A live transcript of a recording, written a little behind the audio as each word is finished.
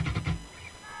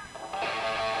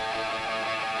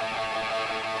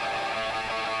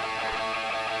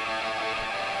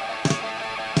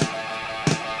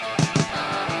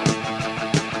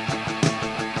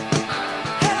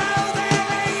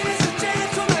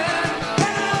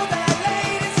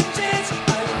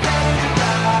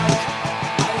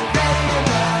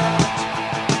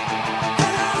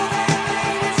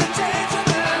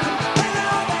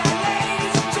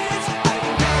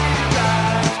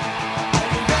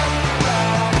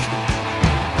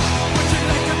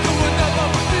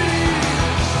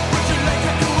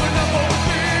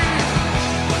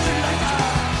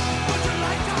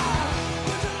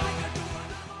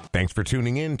Thanks for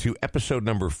tuning in to episode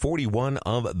number 41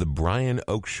 of The Brian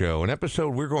Oak Show, an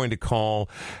episode we're going to call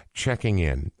Checking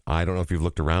In. I don't know if you've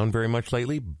looked around very much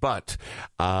lately, but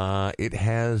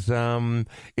it's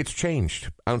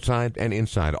changed outside and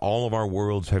inside. All of our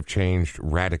worlds have changed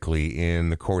radically in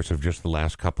the course of just the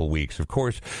last couple weeks. Of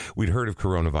course, we'd heard of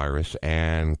coronavirus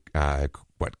and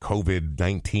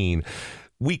COVID-19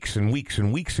 weeks and weeks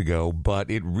and weeks ago,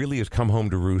 but it really has come home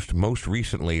to roost most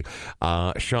recently.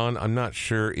 Sean, I'm not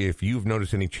sure if you've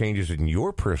noticed any changes in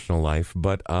your personal life,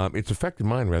 but it's affected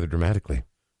mine rather dramatically.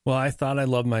 Well, I thought I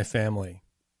loved my family.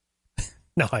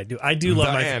 No, I do. I do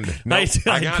love my family. No, I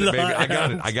got it, baby.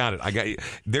 I got it.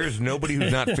 There's nobody who's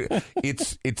not.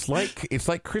 It's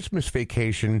like Christmas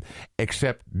vacation,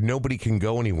 except nobody can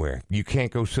go anywhere. You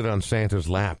can't go sit on Santa's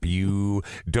lap. You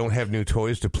don't have new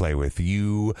toys to play with.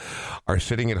 You are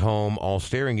sitting at home, all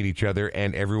staring at each other,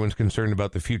 and everyone's concerned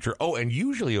about the future. Oh, and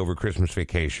usually over Christmas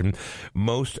vacation,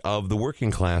 most of the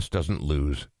working class doesn't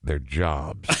lose their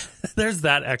jobs. There's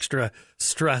that extra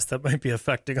stress that might be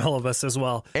affecting all of us as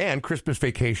well. And Christmas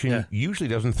vacation usually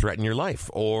doesn't threaten your life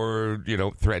or,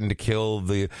 threaten to kill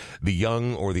the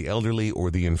young or the elderly or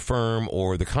the infirm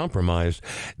or the compromised.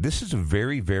 This is a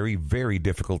very, very, very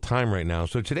difficult time right now.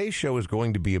 So today's show is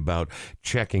going to be about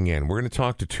checking in. We're going to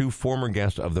talk to two former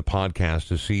guests of the podcast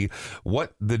to see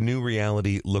what the new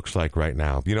reality looks like right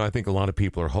now. I think a lot of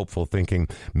people are hopeful, thinking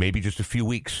maybe just a few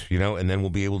weeks, and then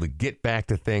we'll be able to get back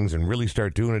to things and really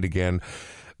start doing it again.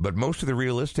 But most of the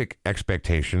realistic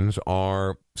expectations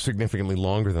are significantly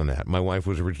longer than that. My wife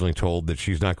was originally told that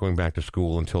she's not going back to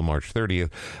school until March 30th.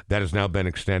 That has now been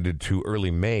extended to early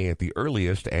May at the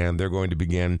earliest, and they're going to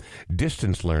begin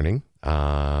distance learning.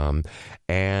 And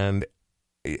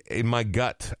in my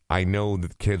gut, I know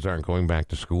that kids aren't going back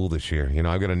to school this year.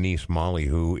 I've got a niece, Molly,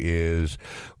 who is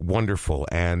wonderful,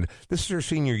 and this is her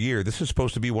senior year. This is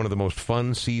supposed to be one of the most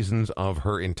fun seasons of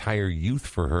her entire youth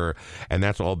for her, and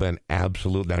that's all been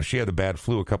absolute. Now, she had a bad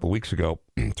flu a couple weeks ago.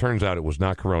 Turns out it was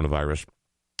not coronavirus,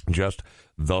 just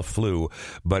the flu.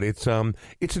 But it's an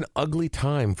ugly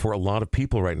time for a lot of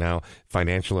people right now.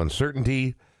 Financial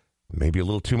uncertainty, maybe a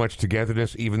little too much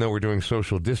togetherness. Even though we're doing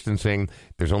social distancing,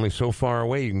 there's only so far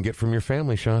away you can get from your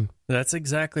family, Sean. That's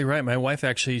exactly right. My wife,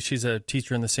 actually, she's a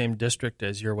teacher in the same district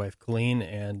as your wife, Colleen,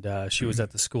 and she was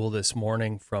at the school this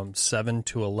morning from 7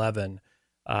 to 11.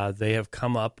 They have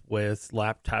come up with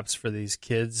laptops for these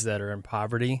kids that are in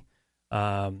poverty,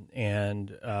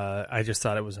 and I just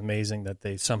thought it was amazing that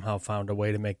they somehow found a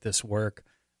way to make this work.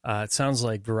 It sounds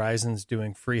like Verizon's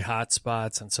doing free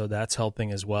hotspots, and so that's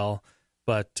helping as well.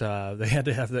 But they had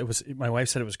to have that. My wife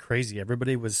said it was crazy.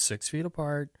 Everybody was 6 feet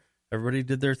apart. Everybody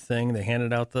did their thing. They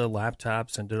handed out the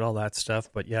laptops and did all that stuff.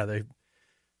 But I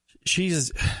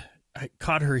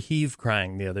caught her heave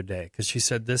crying the other day because she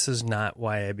said, "This is not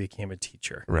why I became a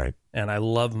teacher." Right. And I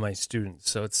love my students,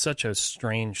 so it's such a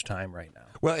strange time right now.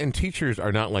 Well, and teachers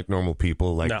are not like normal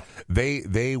people. No.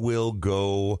 They will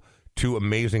go to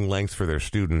amazing lengths for their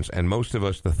students, and most of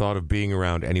us, the thought of being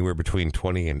around anywhere between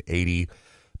 20 and 80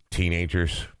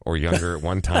 teenagers or younger at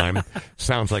one time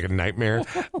sounds like a nightmare,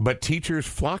 but teachers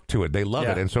flock to it. They love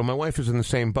it. And so my wife is in the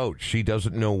same boat. She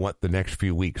doesn't know what the next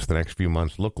few weeks, the next few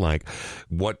months look like.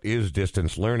 What is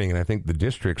distance learning? And I think the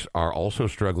districts are also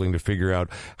struggling to figure out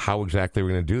how exactly we're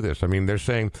going to do this. I mean, they're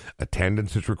saying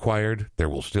attendance is required. There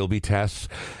will still be tests.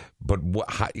 But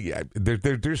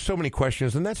there's so many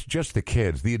questions, and that's just the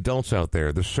kids, the adults out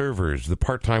there, the servers, the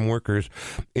part-time workers.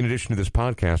 In addition to this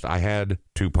podcast, I had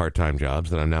 2 part-time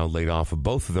jobs that I'm now laid off of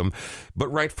both of them, but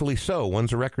rightfully so.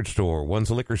 One's a record store,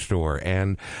 one's a liquor store,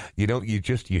 and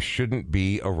you shouldn't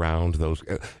be around those.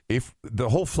 If the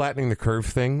whole flattening the curve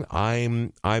thing,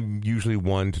 I'm usually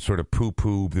one to sort of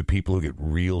poo-poo the people who get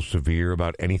real severe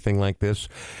about anything like this.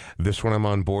 This one I'm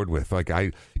on board with.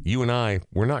 You and I,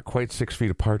 we're not quite 6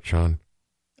 feet apart, Sean.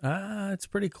 It's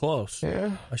pretty close.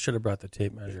 Yeah. I should have brought the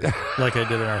tape measure like I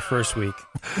did in our first week.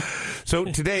 So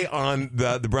today on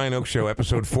the Brian Oak Show,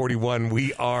 episode 41,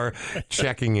 we are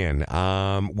checking in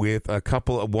with a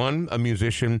couple, one a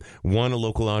musician, one a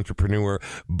local entrepreneur,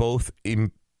 both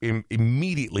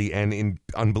immediately and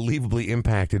unbelievably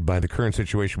impacted by the current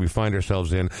situation we find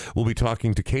ourselves in. We'll be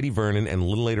talking to Katie Vernon and a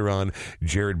little later on,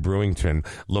 Jared Brewington,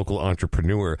 local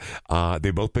entrepreneur.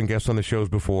 They've both been guests on the shows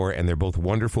before, and they're both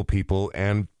wonderful people.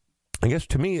 And I guess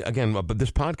to me, again, but this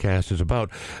podcast is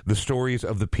about the stories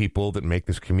of the people that make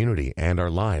this community and our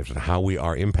lives and how we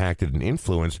are impacted and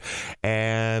influenced.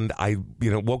 And I,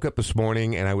 woke up this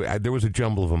morning and I there was a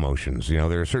jumble of emotions.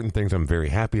 There are certain things I'm very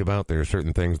happy about. There are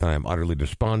certain things that I'm utterly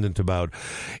despondent about.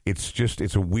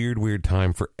 It's a weird, weird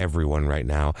time for everyone right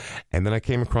now. And then I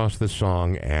came across this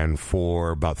song, and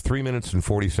for about 3 minutes and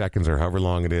 40 seconds or however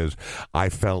long it is, I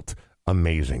felt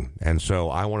amazing. And so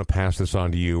I want to pass this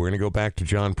on to you. We're going to go back to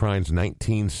John Prine's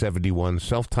 1971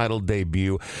 self-titled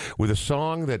debut with a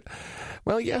song that,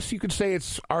 well, yes, you could say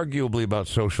it's arguably about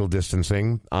social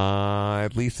distancing,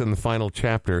 at least in the final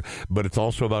chapter, but it's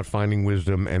also about finding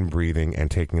wisdom and breathing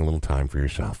and taking a little time for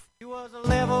yourself. He was a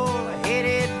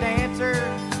level-headed dancer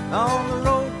on the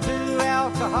road to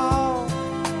alcohol,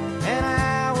 and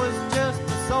I was just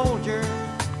a soldier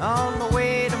on the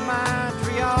way to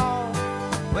Montreal.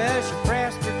 Well, she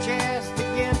pressed her chest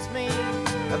against me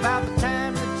about the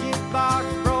time the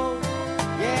jukebox broke.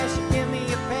 Yeah, she gave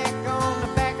me a peck on the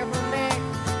back of her neck,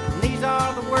 and these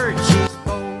are the words she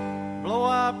spoke. Blow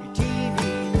up your TV,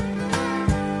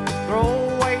 throw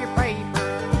away your paper,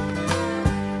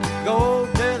 go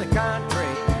to the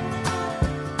country,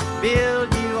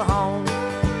 build you a home,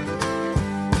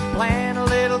 plant a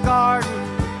little garden,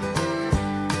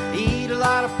 eat a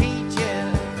lot of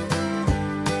peaches,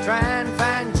 try and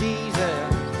find Jesus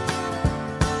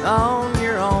on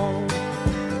your own.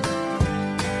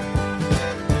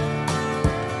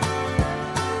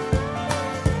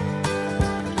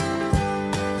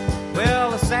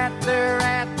 Well, I sat there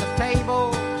at the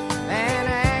table and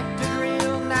I acted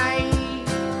real naive,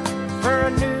 for I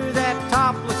knew that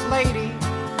topless lady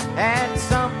had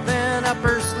something up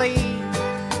her sleeve.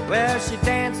 Well, she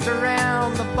danced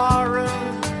around the barroom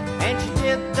and she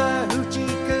did the hoochie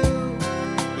coo.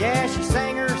 Yeah, she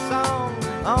sang her song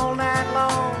all night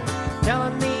long,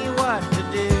 telling me what to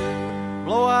do.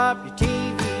 Blow up your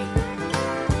TV,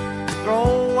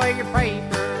 throw away your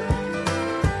paper,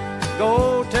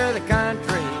 go to the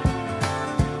country,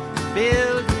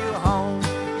 build you a home,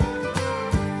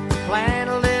 plant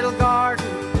a little garden,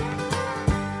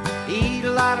 eat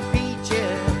a lot of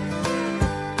peaches,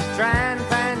 try and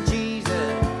find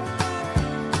Jesus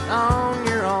on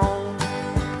your own.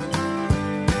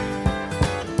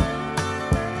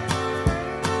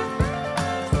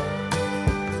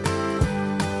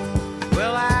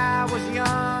 Well, I was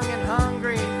young and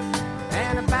hungry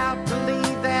and about to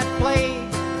leave that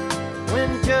place,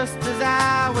 when just as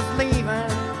I was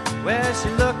leaving, well, she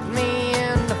looked me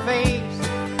in the face.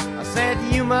 I said,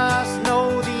 you must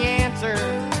know the answer.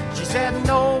 She said,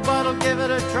 no, but I'll give it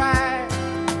a try.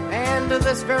 And to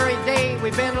this very day,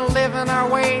 we've been living our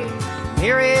way.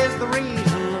 Here is the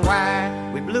reason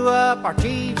why. We blew up our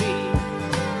TV,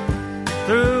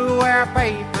 threw away our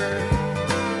paper,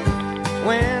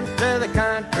 went to the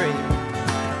country,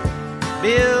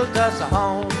 built us a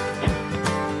home,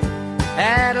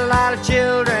 had a lot of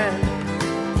children,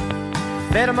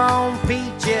 fed them on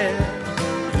peaches.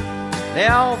 They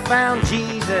all found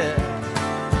Jesus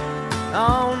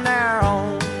on their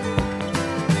own.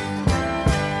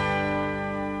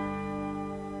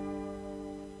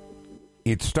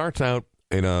 It starts out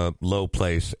in a low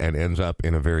place and ends up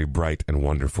in a very bright and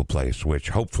wonderful place, which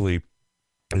hopefully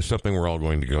is something we're all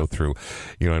going to go through.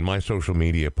 In my social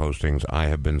media postings, I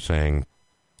have been saying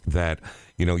that,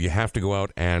 you have to go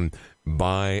out and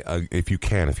buy, if you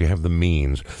have the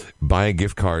means, buy a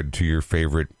gift card to your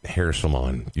favorite hair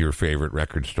salon, your favorite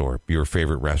record store, your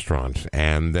favorite restaurant,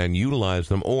 and then utilize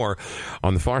them. Or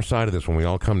on the far side of this, when we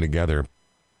all come together,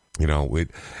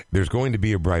 there's going to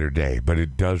be a brighter day, but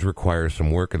it does require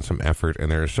some work and some effort.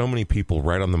 And there are so many people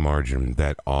right on the margin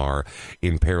that are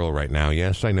in peril right now.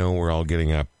 Yes, I know we're all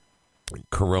getting a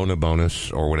Corona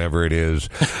bonus or whatever it is.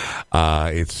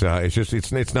 It's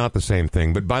not the same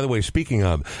thing. But by the way, speaking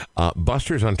of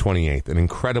Buster's on 28th, an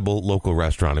incredible local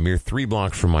restaurant, a mere 3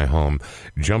 blocks from my home,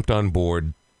 jumped on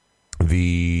board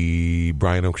the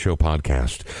Brian Oak Show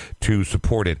podcast to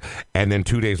support it, and then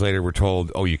 2 days later we're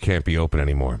told, you can't be open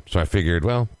anymore. So I figured,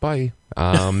 well, bye.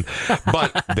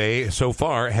 But they so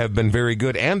far have been very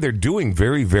good, and they're doing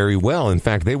very, very well. In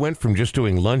fact, they went from just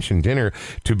doing lunch and dinner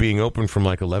to being open from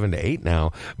like 11 to 8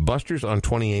 now.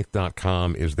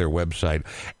 BustersOn28th.com is their website,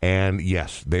 and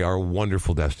yes, they are a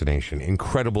wonderful destination.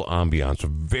 Incredible ambiance, a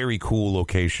very cool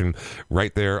location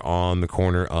right there on the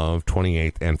corner of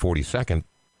 28th and 42nd.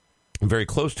 Very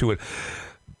close to it.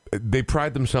 They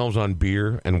pride themselves on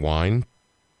beer and wine,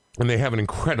 and they have an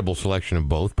incredible selection of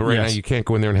both. But now you can't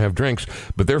go in there and have drinks.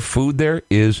 But their food there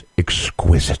is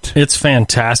exquisite. It's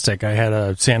fantastic. I had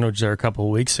a sandwich there a couple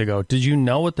of weeks ago. Did you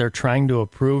know what they're trying to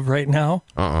approve right now?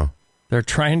 They're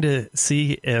trying to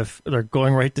see if they're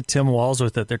going right to Tim Walz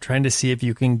with it. They're trying to see if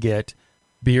you can get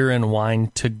beer and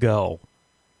wine to go.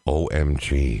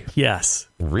 OMG. Yes.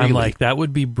 Really? I'm like, that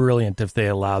would be brilliant if they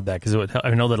allowed that, because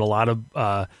I know that a lot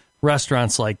of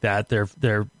restaurants like that,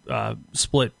 they're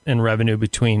split in revenue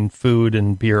between food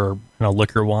and beer, or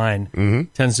liquor, wine.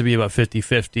 Tends to be about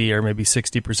 50-50 or maybe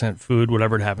 60% food,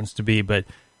 whatever it happens to be. But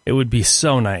it would be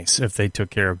so nice if they took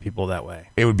care of people that way.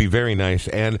 It would be very nice.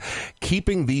 And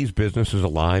keeping these businesses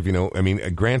alive,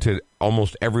 granted,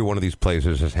 almost every one of these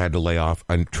places has had to lay off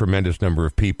a tremendous number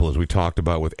of people, as we talked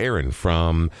about with Aaron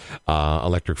from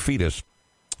Electric Fetus.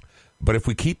 But if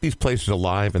we keep these places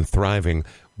alive and thriving,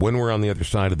 when we're on the other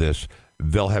side of this,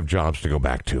 they'll have jobs to go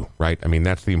back to, right? I mean,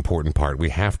 that's the important part. We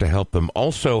have to help them.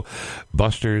 Also,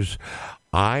 Buster's,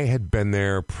 I had been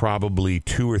there probably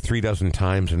 2 or 3 dozen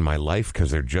times in my life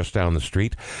because they're just down the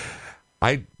street.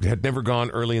 I had never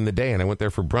gone early in the day, and I went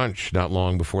there for brunch not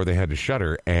long before they had to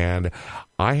shutter, and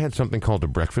I had something called a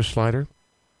breakfast slider,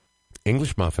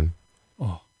 English muffin,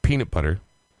 peanut butter,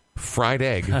 fried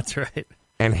egg, that's right,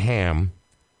 and ham,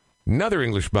 another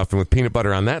English muffin with peanut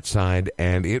butter on that side,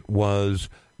 and it was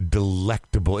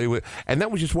delectable. And that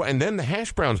was just what. And then the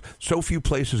hash browns. So few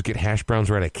places get hash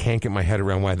browns right. I can't get my head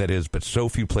around why that is, but so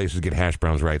few places get hash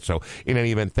browns right. So in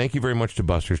any event, thank you very much to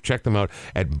Buster's. Check them out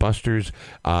at Buster's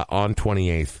on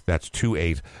 28th. That's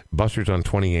 28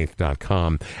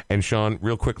 BustersOn28th.com. And Sean,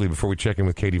 real quickly before we check in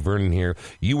with Katie Vernon here,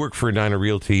 you work for Edina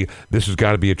Realty. This has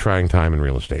got to be a trying time in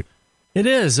real estate. It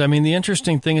is. I mean, the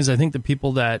interesting thing is I think the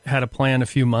people that had a plan a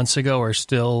few months ago are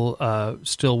still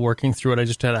working through it. I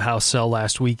just had a house sell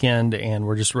last weekend, and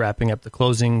we're just wrapping up the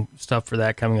closing stuff for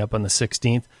that coming up on the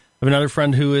 16th. I have another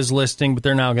friend who is listing, but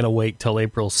they're now going to wait till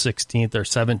April 16th or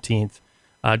 17th,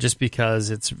 just because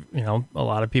it's, a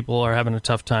lot of people are having a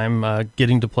tough time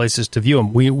getting to places to view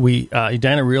them.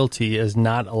 Edina Realty is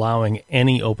not allowing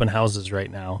any open houses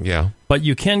right now. Yeah. But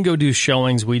you can go do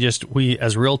showings. We as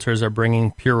realtors are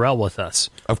bringing Purell with us.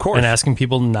 Of course. And asking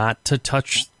people not to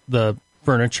touch the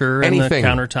furniture and the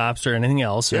countertops or anything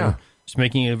else. Yeah. And just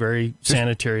making it a very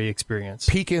sanitary experience.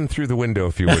 Peek in through the window,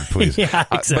 if you would, please. Yeah,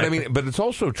 exactly. But it's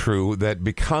also true that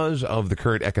because of the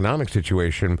current economic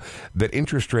situation, that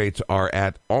interest rates are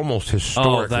at almost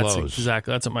historic lows.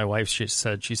 Exactly. That's what my wife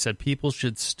said. She said people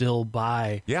should still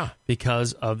buy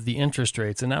because of the interest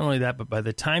rates. And not only that, but by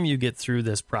the time you get through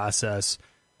this process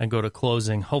and go to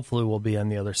closing, hopefully we'll be on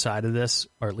the other side of this,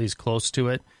 or at least close to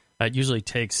it. It usually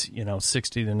takes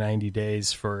 60 to 90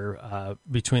 days for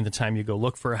between the time you go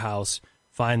look for a house,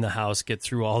 find the house, get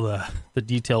through all the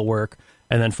detail work,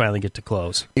 and then finally get to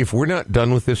close. If we're not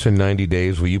done with this in 90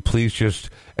 days, will you please just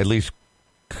at least,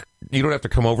 you don't have to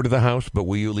come over to the house, but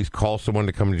will you at least call someone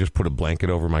to come and just put a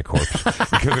blanket over my corpse?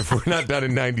 Because if we're not done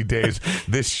in 90 days,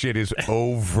 this shit is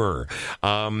over.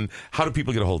 How do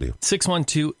people get a hold of you?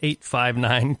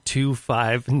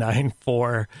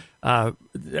 612-859-2594. I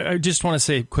just want to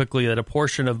say quickly that a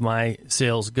portion of my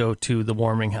sales go to the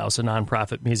Warming House, a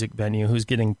nonprofit music venue who's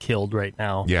getting killed right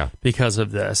now because of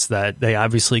this, that they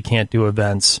obviously can't do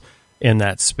events in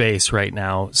that space right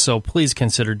now. So please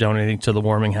consider donating to the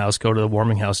Warming House. Go to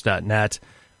thewarminghouse.net.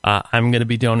 I'm going to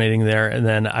be donating there, and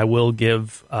then I will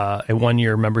give a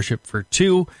 1-year membership for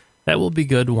 2. That will be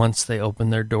good once they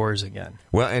open their doors again.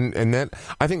 Well, and that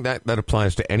I think that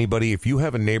applies to anybody. If you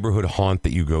have a neighborhood haunt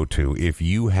that you go to, if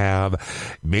you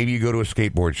have, maybe you go to a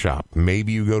skateboard shop,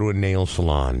 maybe you go to a nail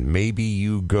salon, maybe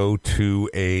you go to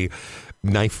a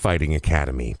knife fighting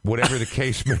academy, whatever the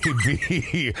case may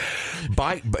be.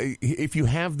 If you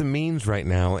have the means right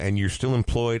now and you're still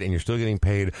employed and you're still getting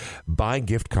paid, buy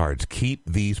gift cards. Keep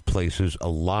these places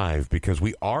alive, because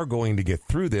we are going to get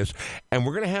through this, and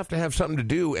we're going to have something to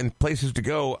do and places to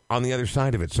go on the other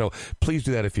side of it. So please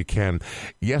do that if you can.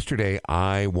 Yesterday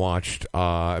I watched,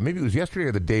 maybe it was yesterday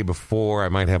or the day before, I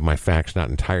might have my facts not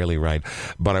entirely right,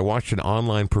 but I watched an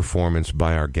online performance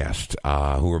by our guest,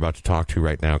 who we're about to talk to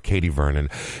right now, Katie Vernon.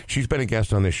 She's been a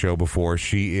guest on this show before.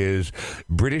 She is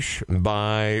British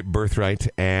by birthright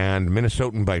and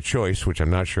Minnesotan by choice, which I'm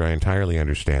not sure I entirely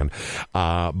understand.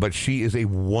 But she is a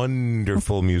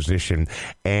wonderful musician,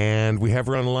 and we have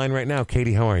her on the line right now.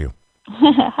 Katie, how are you?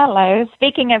 Hello.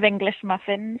 Speaking of English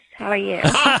muffins, how are you?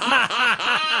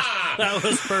 That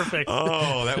was perfect.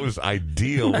 Oh, that was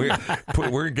ideal.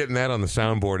 We're getting that on the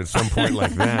soundboard at some point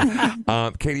like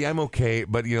that. Katie, I'm okay,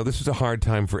 but this is a hard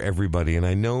time for everybody, and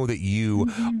I know that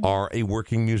you are a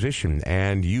working musician,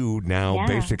 and you now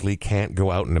basically can't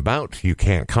go out and about. You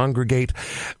can't congregate,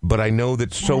 but I know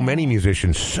that so many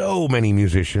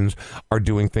musicians are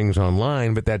doing things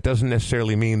online, but that doesn't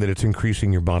necessarily mean that it's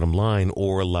increasing your bottom line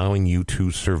or allowing you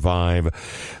to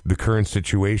survive the current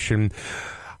situation.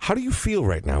 How do you feel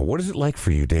right now? What is it like for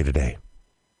you day to day?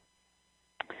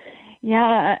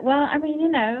 Yeah, well, I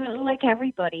mean, like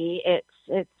everybody,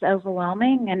 it's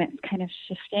overwhelming and it's kind of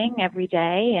shifting every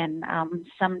day. And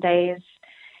some days,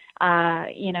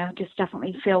 just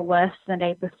definitely feel worse than the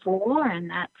day before,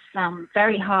 and that's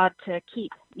very hard to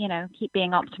keep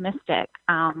being optimistic.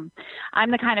 I'm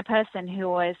the kind of person who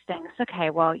always thinks, okay,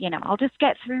 well, I'll just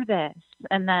get through this,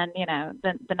 and then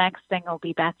the next thing will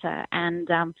be better, and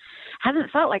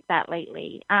hasn't felt like that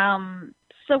lately.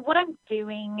 So what I'm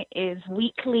doing is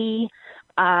weekly,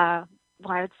 I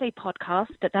would say podcast,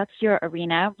 but that's your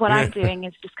arena. What I'm doing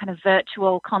is just kind of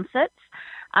virtual concerts,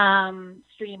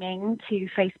 streaming to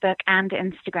Facebook and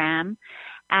Instagram,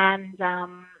 and,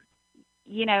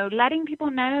 letting people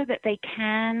know that they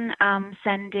can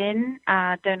send in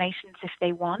donations if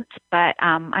they want. But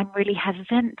I'm really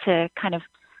hesitant to kind of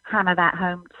hammer that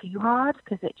home too hard,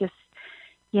 because it just,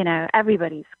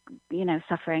 everybody's,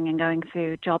 suffering and going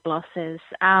through job losses.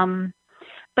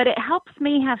 But it helps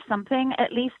me have something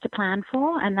at least to plan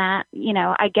for, and that,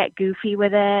 I get goofy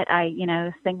with it. I,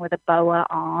 sing with a boa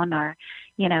on, or,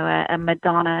 a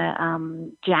Madonna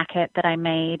jacket that I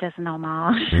made as an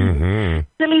homage. Mm-hmm.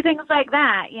 Silly things like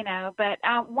that, But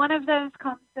one of those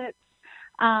concerts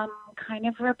kind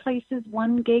of replaces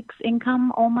one gig's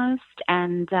income almost,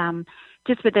 and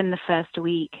just within the first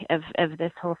week of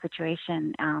this whole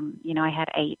situation, I had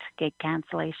 8 gig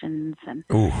cancellations, and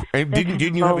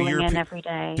didn't you have a every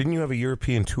day. Didn't you have a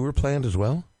European tour planned as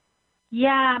well?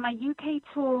 Yeah, my UK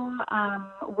tour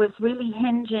was really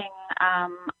hinging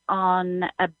on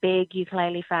a big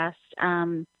ukulele fest,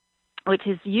 which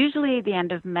is usually the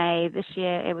end of May. This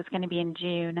year it was going to be in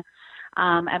June,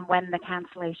 and when the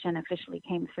cancellation officially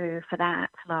came through for that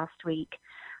last week,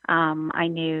 I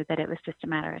knew that it was just a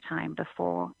matter of time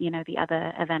before, the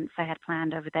other events I had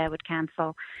planned over there would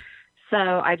cancel. So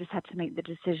I just had to make the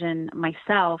decision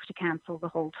myself to cancel the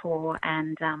whole tour.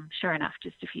 And sure enough,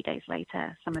 just a few days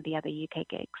later, some of the other UK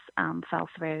gigs fell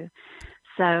through.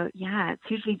 So, yeah, it's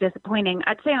hugely disappointing.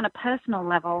 I'd say on a personal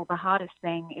level, the hardest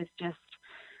thing is just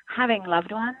having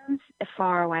loved ones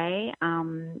far away.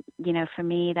 For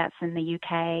me, that's in the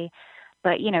UK.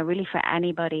 But, really for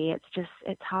anybody,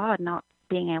 it's hard not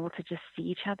being able to just see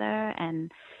each other.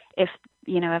 And if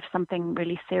something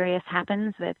really serious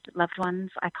happens with loved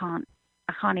ones, I can't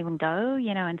even go,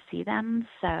 and see them.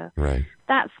 So right.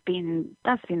 That's been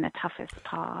the toughest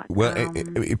part. Well,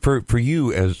 for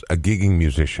you as a gigging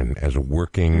musician, as a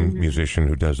working musician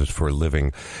who does this for a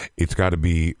living, it's got to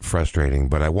be frustrating.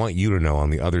 But I want you to know on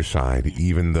the other side,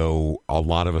 even though a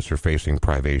lot of us are facing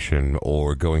privation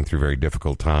or going through very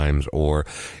difficult times, or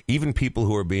even people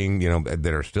who are being,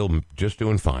 that are still just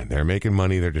doing fine. They're making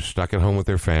money. They're just stuck at home with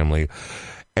their family.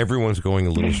 Everyone's going a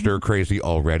little stir crazy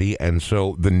already. And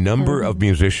so the number of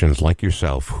musicians like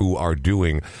yourself who are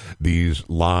doing these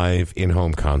live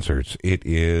in-home concerts, it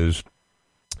is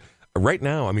right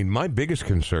now, I mean, my biggest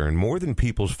concern, more than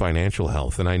people's financial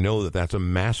health, and I know that that's a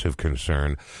massive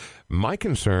concern, my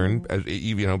concern, as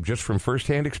just from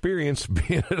firsthand experience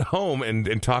being at home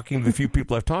and talking to the few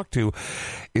people I've talked to,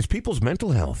 is people's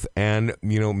mental health. And,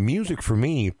 music for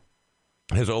me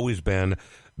has always been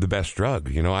the best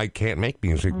drug. I can't make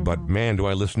music, but man, do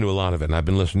I listen to a lot of it. And I've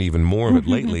been listening to even more of it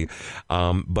lately.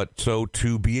 But so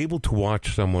to be able to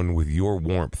watch someone with your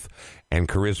warmth and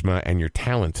charisma and your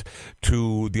talent,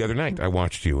 to the other night I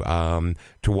watched you,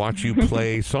 to watch you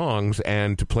play songs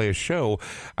and to play a show.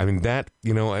 I mean, that,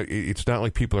 it's not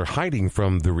like people are hiding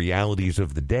from the realities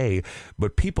of the day,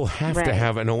 but people have to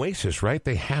have an oasis, right?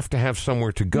 They have to have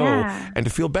somewhere to go and to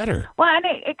feel better. Well, and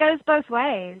it goes both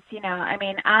ways, I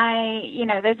mean,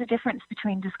 there's a difference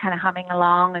between just kind of humming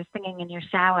along or singing in your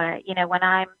shower. When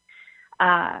I'm,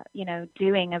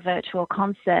 doing a virtual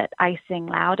concert, I sing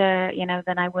louder,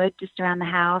 than I would just around the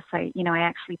house. I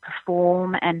actually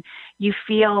perform, and you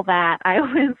feel that. I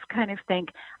always kind of think,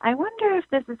 I wonder if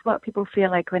this is what people feel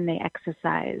like when they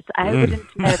exercise. I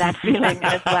wouldn't know that feeling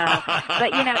as well.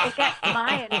 But, it gets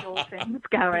my endorphins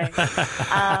going.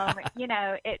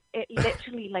 It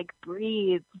literally like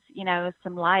breathes,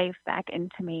 some life back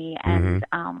into me. And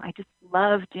I just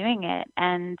love doing it.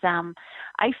 And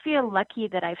I feel lucky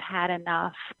that I've had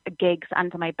enough gigs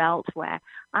under my belt where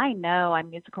I know I'm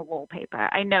musical wallpaper.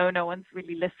 I know no one's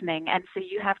really listening. And so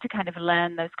you have to kind of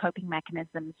learn those coping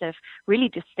mechanisms of really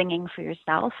just singing for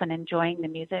yourself and enjoying the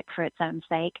music for its own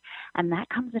sake. And that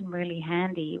comes in really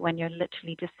handy when you're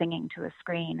literally just singing to a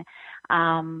screen,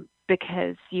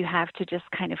 because you have to just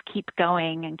kind of keep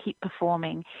going and keep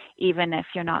performing, even if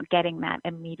you're not getting that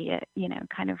immediate,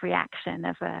 kind of reaction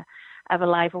of a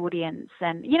live audience.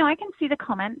 And, I can see the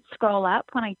comments scroll up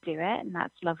when I do it, and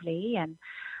that's lovely. And,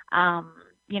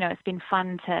 it's been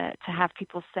fun to have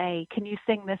people say, can you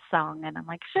sing this song? And I'm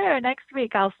like, sure, next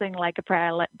week I'll sing Like a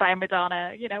Prayer by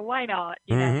Madonna. Why not?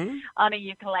 On a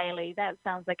ukulele. That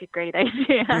sounds like a great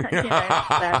idea.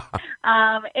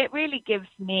 So, it really gives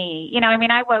me,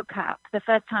 I woke up the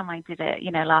first time I did it,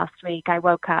 last week, I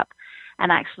woke up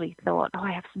and actually thought,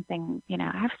 I have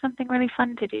something really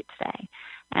fun to do today.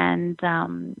 And,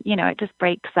 it just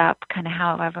breaks up kind of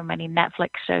however many Netflix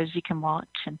shows you can watch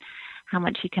and how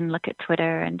much you can look at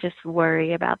Twitter and just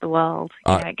worry about the world.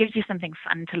 It gives you something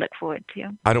fun to look forward to.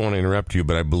 I don't want to interrupt you,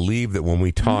 but I believe that when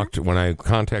we talked, when I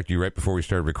contacted you right before we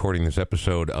started recording this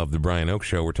episode of The Brian Oak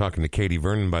Show, we're talking to Katie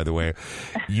Vernon, by the way,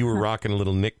 you were rocking a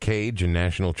little Nick Cage and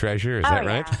National Treasure. Is that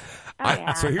right?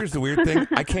 So here's the weird thing.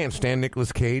 I can't stand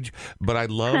Nicolas Cage, but I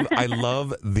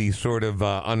love the sort of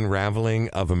unraveling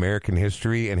of American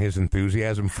history and his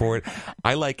enthusiasm for it.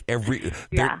 I like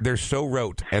they're so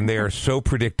rote and they are so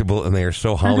predictable and they are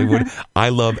so Hollywood. I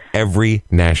love every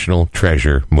National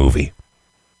Treasure movie.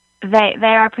 They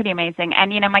are pretty amazing.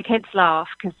 And, my kids laugh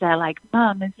because they're like,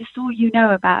 Mom, is this all you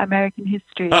know about American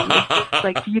history? It's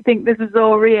like, do you think this is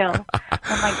all real?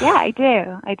 I'm like, yeah, I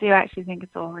do. I do actually think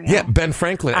it's all real. Yeah, Ben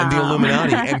Franklin and the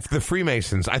Illuminati and the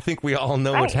Freemasons. I think we all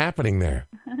know what's happening there.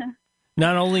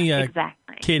 Not only,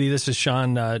 exactly. Katie, this is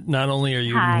Sean, not only are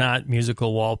you not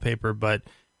musical wallpaper, but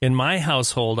in my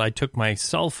household, I took my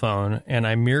cell phone and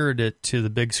I mirrored it to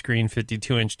the big screen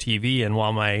 52-inch TV, and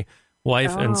while my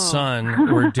wife and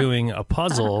son were doing a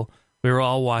puzzle, we were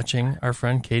all watching our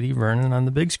friend Katie Vernon on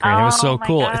the big screen. It was so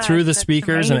cool. Gosh, through the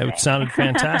speakers, amazing. And it sounded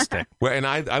fantastic. Well, and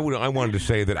I wanted to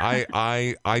say that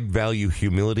I value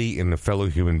humility in a fellow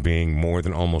human being more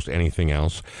than almost anything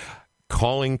else.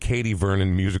 Calling Katie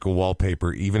Vernon musical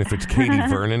wallpaper, even if it's Katie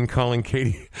Vernon calling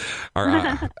Katie,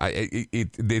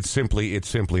 it's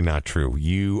simply not true.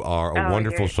 You are a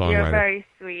wonderful songwriter. You're very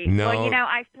sweet. No. Well,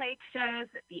 I've played shows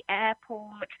at the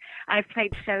airport. I've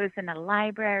played shows in a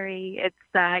library. It's,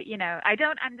 I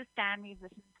don't understand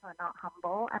musicians who are not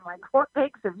humble. I'm like, what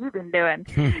gigs have you been doing?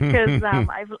 Because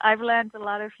I've learned a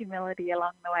lot of humility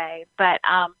along the way. But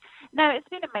no, it's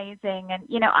been amazing. And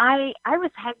I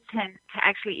was hesitant to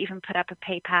actually even put up a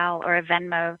PayPal or a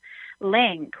Venmo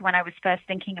link when I was first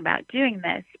thinking about doing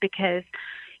this because,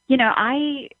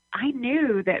 I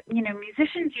knew that,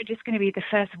 musicians are just going to be the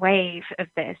first wave of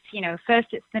this. First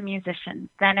it's the musicians,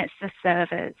 then it's the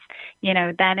servers,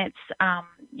 then it's,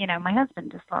 my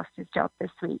husband just lost his job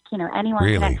this week. Anyone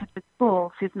connected with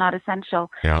schools who's not essential.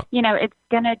 Yeah. It's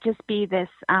going to just be this,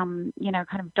 kind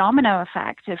of domino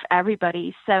effect of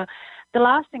everybody. So the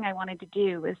last thing I wanted to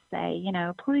do was say,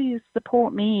 please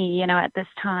support me, at this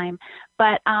time.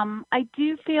 But I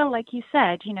do feel, like you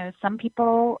said, some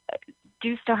people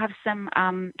do still have some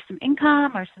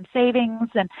income or some savings,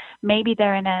 and maybe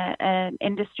they're in an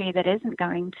industry that isn't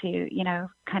going to,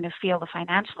 kind of feel the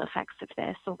financial effects of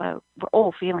this, although we're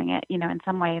all feeling it, in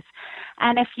some ways.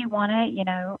 And if you want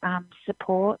to,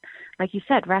 support, like you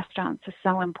said, restaurants are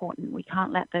so important. We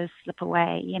can't let those slip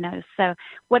away, So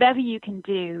whatever you can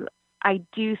do, I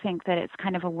do think that it's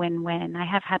kind of a win-win. I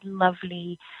have had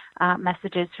lovely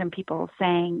messages from people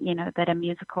saying, that a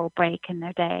musical break in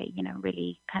their day,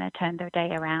 really kind of turned their day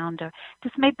around or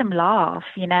just made them laugh,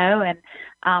 and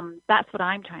that's what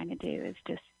I'm trying to do is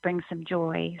just bring some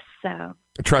joy. So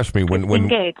trust me, when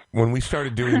we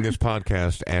started doing this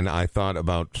podcast and I thought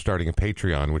about starting a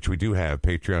Patreon, which we do have,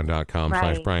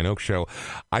 patreon.com/Brian Oak Show,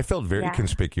 I felt very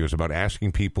conspicuous about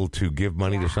asking people to give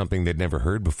money to something they'd never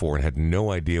heard before and had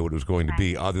no idea what it was going to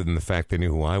be other than the fact they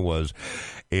knew who I was.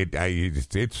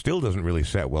 It still doesn't really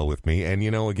set well with me. And,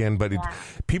 again, but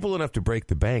people enough to break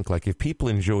the bank, like if people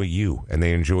enjoy you and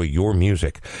they enjoy your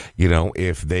music,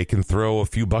 if they can throw a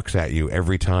few bucks at you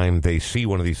every time they see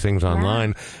one of these things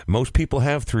online, most people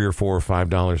have $3 or $4 or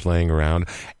 $5 laying around,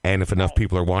 and if enough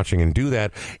people are watching and do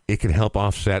that, it can help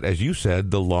offset, as you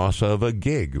said, the loss of a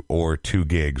gig or 2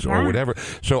 gigs or whatever.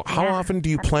 So how often do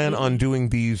you plan on doing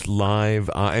these live?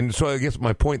 And so I guess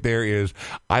my point there is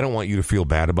I don't want you to feel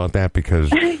bad about that because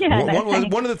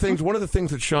one of the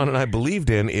things that Sean and I believed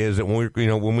in is that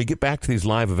when we get back to these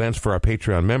live events for our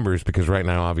Patreon members, because right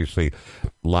now obviously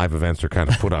live events are kind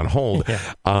of put on hold,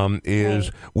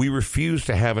 we refuse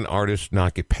to have an artist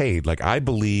not get paid. Like I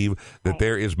believe that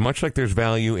there is, much like there's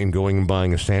value in going and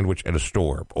buying a sandwich at a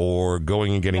store or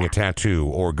going and getting a tattoo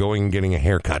or going and getting a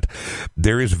haircut,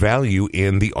 there is value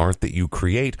in the art that you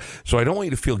create. So I don't want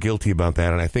you to feel guilty about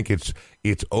that. And I think it's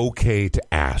it's okay to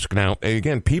ask. Now,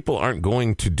 again, people aren't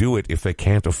going to do it if they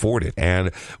can't afford it.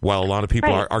 And while a lot of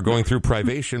people are going through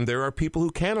privation, there are people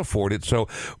who can afford it. So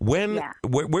where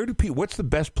do people, what's the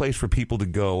best place for people to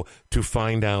go to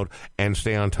find out and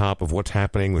stay on top of what's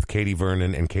happening with Katie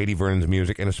Vernon and Katie Vernon's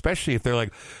music? And especially if they're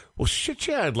like, well, shit,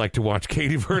 yeah, I'd like to watch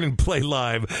Katie Vernon play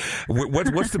live.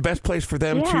 What's the best place for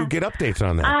them to get updates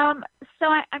on that? So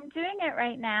I'm doing it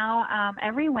right now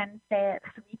every Wednesday at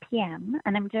 3 p.m.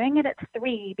 And I'm doing it at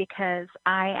 3 because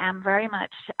I am very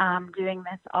much doing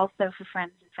this also for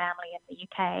friends and family in the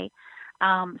UK.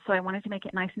 So I wanted to make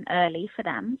it nice and early for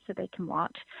them so they can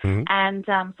watch. Mm-hmm. And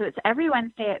so it's every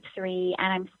Wednesday at 3,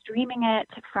 and I'm streaming it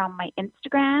from my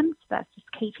Instagram. So that's just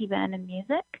Katie Vernon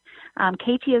Music.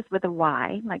 Katie is with a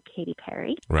Y, like Katy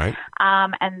Perry. Right.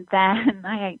 And then,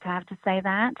 I hate to have to say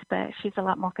that, but she's a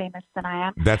lot more famous than I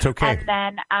am. That's okay. And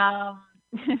then...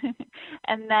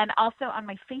 and then also on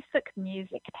my Facebook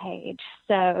music page.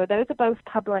 So those are both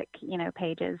public,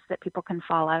 pages that people can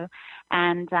follow.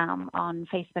 And on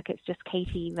Facebook, it's just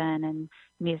Katie Vernon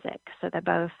Music. So they're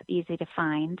both easy to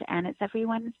find. And it's every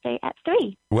Wednesday at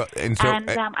 3. Well, and so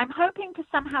I'm hoping to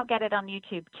somehow get it on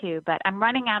YouTube too, but I'm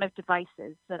running out of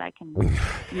devices that I can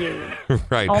use.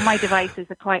 Right. All my devices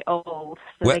are quite old,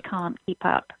 so they can't keep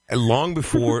up. Long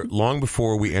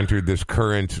before we entered this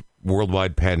current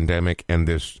worldwide pandemic and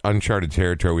this uncharted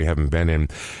territory we haven't been in,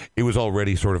 it was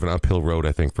already sort of an uphill road,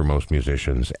 I think, for most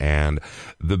musicians. And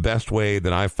the best way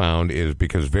that I've found is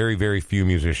because very, very few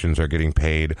musicians are getting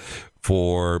paid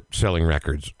for selling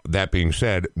records. That being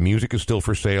said, music is still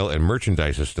for sale and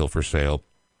merchandise is still for sale.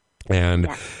 And,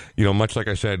 much like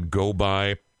I said, go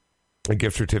buy a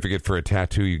gift certificate for a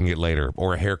tattoo you can get later,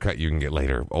 or a haircut you can get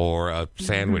later, or a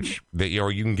sandwich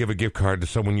or you can give a gift card to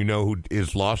someone who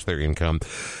is lost their income.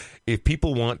 If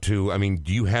people want to,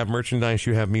 do you have merchandise?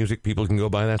 You have music? People can go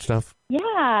buy that stuff?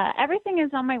 Yeah, everything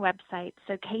is on my website,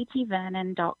 so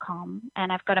katievernon.com.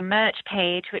 And I've got a merch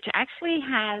page, which actually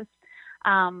has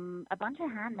a bunch of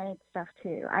handmade stuff,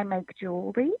 too. I make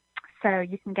jewelry, so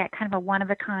you can get kind of a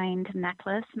one-of-a-kind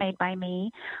necklace made by me.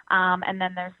 And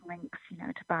then there's links,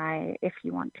 to buy if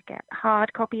you want to get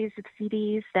hard copies of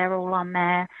CDs. They're all on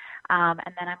there. And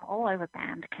then I'm all over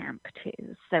Bandcamp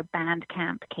too. So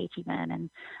Bandcamp, Katie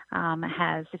Vernon,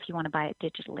 has, if you want to buy it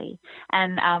digitally.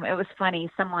 And it was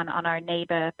funny, someone on our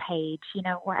neighbor page,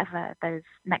 whatever those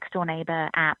next door neighbor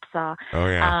apps are,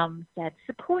 said,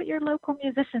 support your local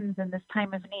musicians in this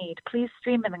time of need. Please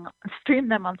stream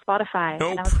them on Spotify.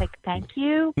 Nope. And I was like, thank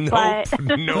you. Nope. But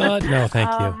no,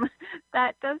 thank you.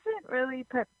 That doesn't really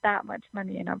put that much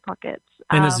money in our pockets.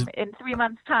 And in 3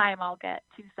 months' time, I'll get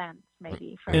 2 cents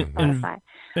maybe from Spotify.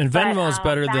 And Venmo's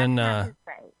better than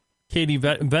Katie.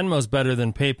 Venmo's better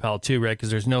than PayPal too, right? Because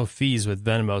there's no fees with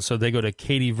Venmo, so they go to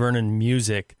Katie Vernon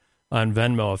Music on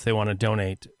Venmo if they want to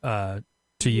donate to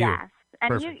you. Yes, and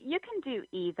Perfect. you can do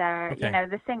either. Okay.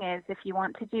 The thing is, if you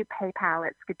want to do PayPal,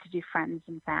 it's good to do friends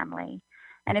and family.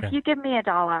 And Okay. if you give me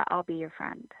 $1, I'll be your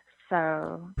friend.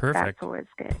 So Perfect. That's always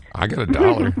good. I got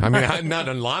 $1. Not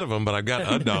a lot of them, but I've got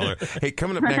 $1. Hey,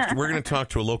 coming up next, we're going to talk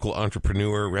to a local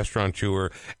entrepreneur, restaurateur,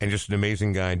 and just an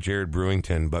amazing guy, Jared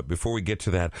Brewington. But before we get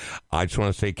to that, I just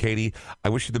want to say, Katie, I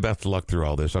wish you the best of luck through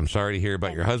all this. I'm sorry to hear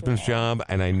about your husband's job,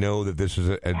 and I know that this is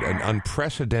an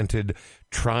unprecedented,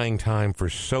 trying time for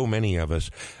so many of us.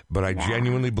 But I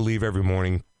genuinely believe every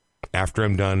morning after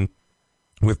I'm done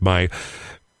with my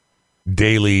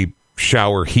daily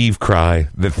shower heave cry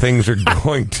that things are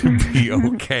going to be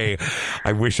okay.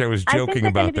 I wish I was joking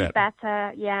about that. I think it's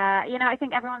going to be better. Yeah. I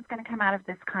think everyone's going to come out of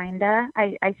this kinder.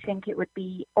 I think it would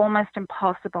be almost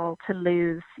impossible to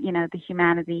lose, the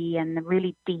humanity and the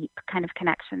really deep kind of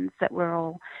connections that we're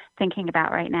all thinking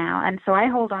about right now. And so I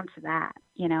hold on to that.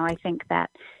 I think that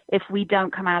if we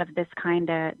don't come out of this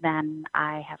kinder, then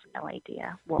I have no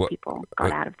idea what people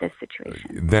got out of this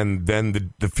situation. Then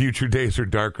the future days are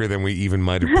darker than we even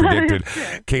might have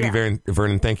predicted. Katie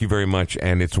Vernon, thank you very much,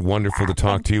 and it's wonderful to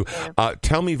talk to you.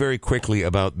 Tell me very quickly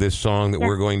about this song that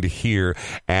we're going to hear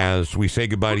as we say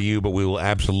goodbye to you, but we will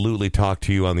absolutely talk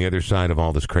to you on the other side of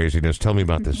all this craziness. Tell me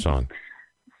about this song.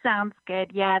 Sounds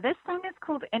good. Yeah, this song is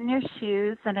called In Your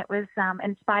Shoes, and it was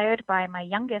inspired by my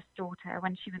youngest daughter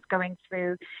when she was going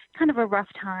through kind of a rough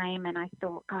time. And I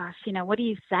thought, gosh, what do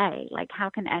you say? Like,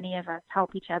 how can any of us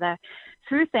help each other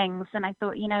through things? And I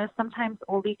thought, sometimes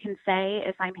all you can say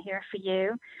is I'm here for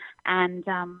you. And,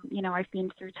 I've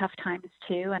been through tough times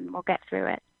too, and we'll get through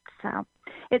it. So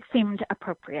it seemed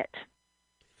appropriate.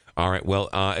 All right. Well,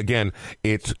 again,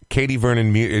 it's Katie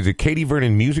Vernon. Is it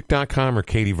KatieVernonMusic.com or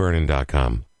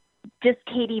KatieVernon.com? Just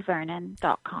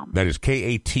KatyVernon.com. That is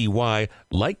Katy,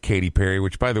 like Katy Perry,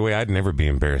 which, by the way, I'd never be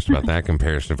embarrassed about that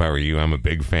comparison if I were you. I'm a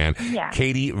big fan. Yeah.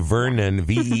 Katy Vernon,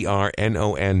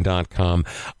 VERNON.com.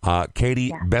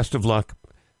 Katy, best of luck.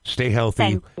 Stay healthy.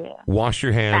 Thank you. Wash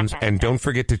your hands. And don't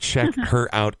forget to check her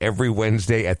out every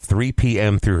Wednesday at 3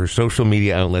 p.m. through her social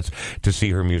media outlets to see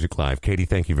her music live. Katy,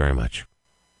 thank you very much.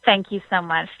 Thank you so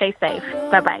much. Stay safe.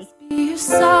 Bye-bye. Be a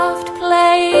soft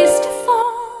place to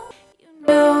fall. You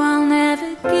know I'll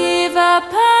never give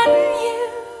up on you.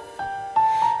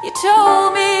 You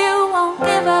told me you won't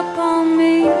give up on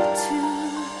me too.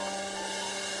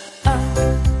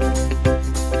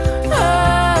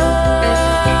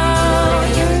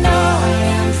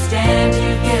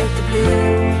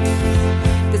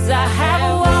 I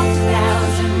have walked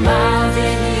 1,000 miles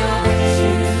in your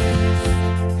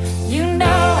shoes. You know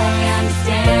I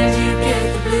understand you get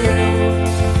the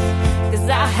blues. 'Cause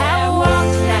I have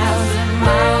walked 1,000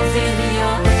 miles in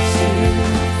your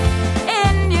shoes.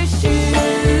 In your shoes.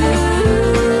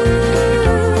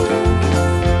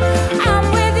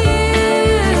 I'm with you.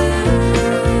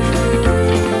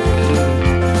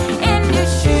 In your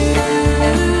shoes.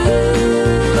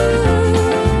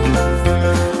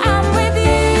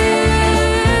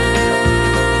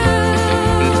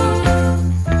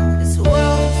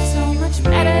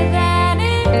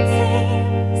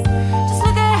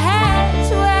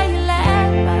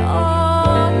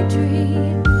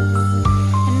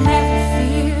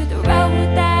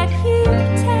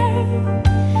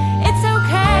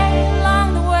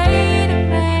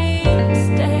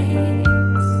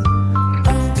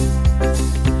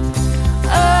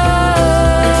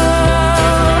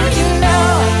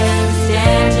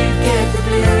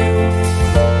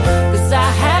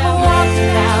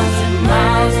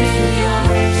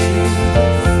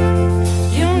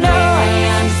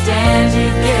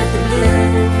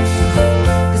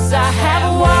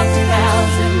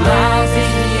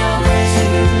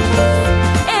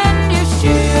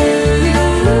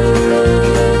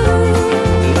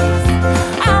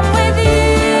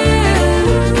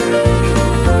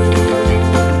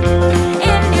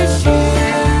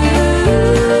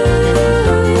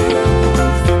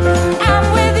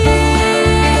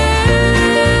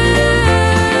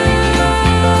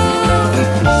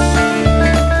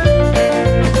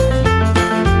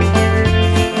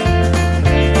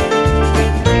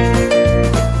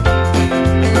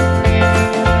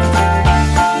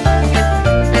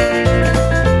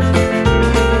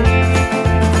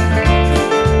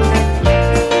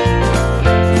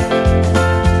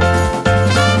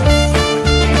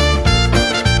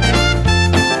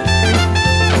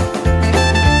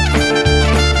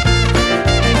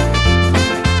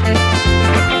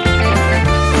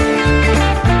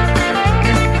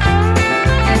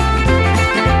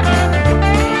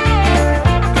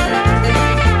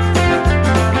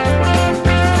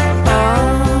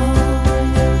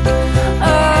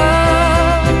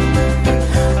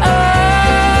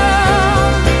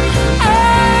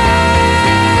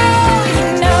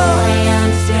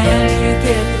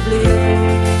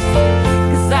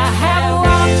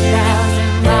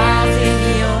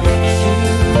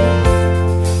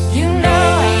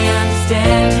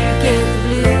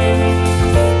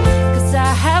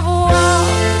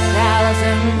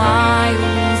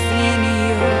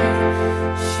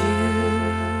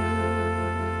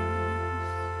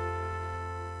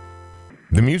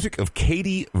 The music of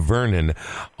Katy Vernon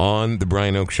on The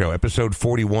Brian Oak Show, episode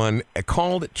 41,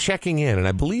 called Checking In. And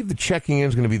I believe the checking in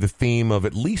is going to be the theme of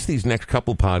at least these next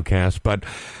couple podcasts, but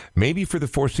maybe for the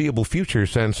foreseeable future,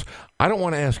 since I don't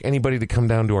want to ask anybody to come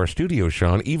down to our studio,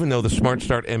 Sean, even though the Smart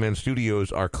Start MN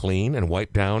studios are clean and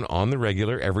wiped down on the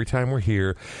regular every time we're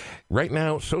here. Right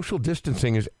now, social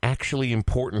distancing is actually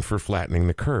important for flattening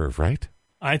the curve, right?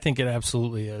 I think it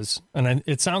absolutely is. And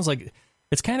it sounds like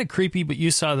it's kind of creepy, but you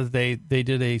saw that they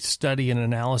did a study and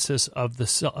analysis of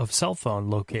of cell phone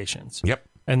locations. Yep.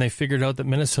 And they figured out that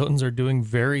Minnesotans are doing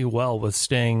very well with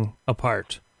staying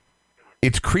apart.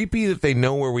 It's creepy that they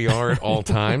know where we are at all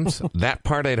times. That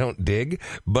part I don't dig,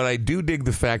 but I do dig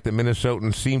the fact that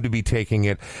Minnesotans seem to be taking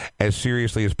it as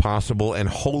seriously as possible. And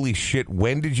holy shit,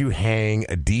 when did you hang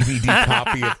a DVD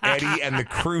copy of Eddie and the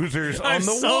Cruisers on the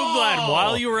wall? I'm so glad.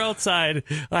 While you were outside,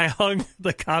 I hung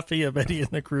the copy of Eddie and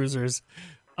the Cruisers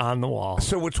on the wall.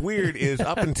 So what's weird is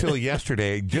up until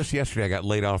yesterday, just yesterday, I got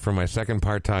laid off from my second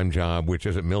part-time job, which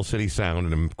is at Mill City Sound,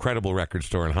 an incredible record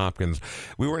store in Hopkins.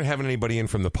 We weren't having anybody in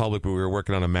from the public, but we were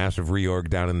working on a massive reorg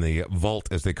down in the vault,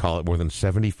 as they call it, more than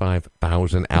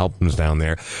 75,000 albums down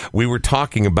there. We were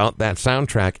talking about that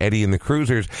soundtrack, Eddie and the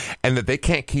Cruisers, and that they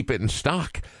can't keep it in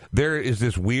stock. There is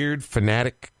this weird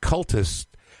fanatic cultist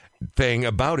thing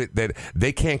about it that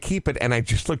they can't keep it, and I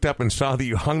just looked up and saw that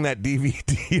you hung that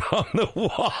DVD on the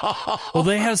wall. Well,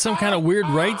 they have some kind of weird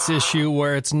rights issue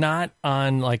where it's not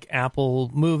on like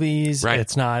Apple Movies, Right.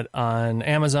 It's not on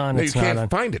Amazon, No, it's you not can't on,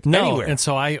 find it no, anywhere. and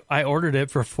so I ordered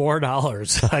it for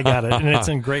 $4. I got it, and it's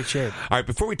in great shape. All right,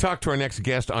 before we talk to our next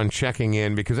guest on checking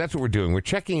in, because that's what we're doing. We're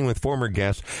checking in with former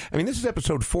guests. I mean, this is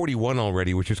episode 41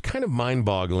 already, which is kind of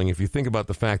mind-boggling if you think about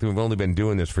the fact that we've only been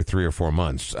doing this for 3 or 4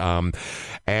 months.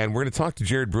 And we're going to talk to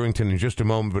Jared Brewington in just a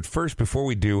moment. But first, before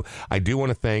we do, I do want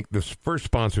to thank the first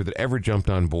sponsor that ever jumped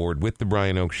on board with the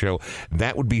Brian Oak Show.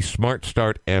 That would be Smart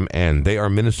Start MN. They are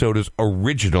Minnesota's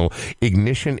original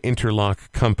ignition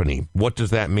interlock company. What does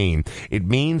that mean? It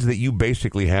means that you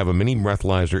basically have a mini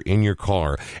breathalyzer in your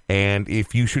car, and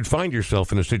if you should find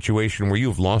yourself in a situation where you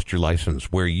have lost your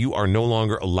license, where you are no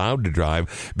longer allowed to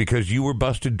drive because you were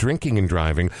busted drinking and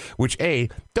driving, which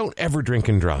don't ever drink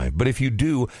and drive, but if you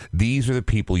do, these are the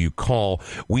people you call.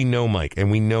 We know Mike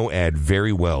and we know Ed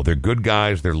very well. They're good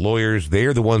guys, they're lawyers,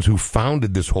 they're the ones who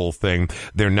founded this whole thing.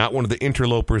 They're not one of the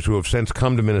interlopers who have since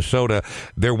come to Minnesota.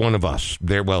 They're one of us.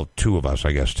 They're, well, 2 of us,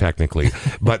 I guess, technically,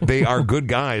 but they are good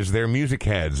guys. They're music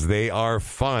heads. They are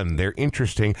fun. They're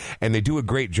interesting, and they do a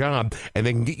great job, and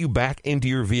they can get you back into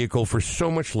your vehicle for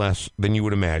so much less than you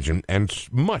would imagine, and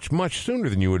much, much sooner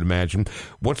than you would imagine.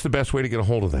 What's the best way to get a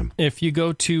hold of them? If you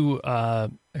go to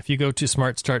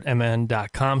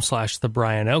smartstartmn.com/The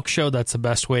Brian Oak Show, that's the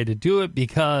best way to do it,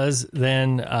 because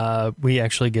then we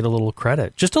actually get a little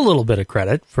credit, just a little bit of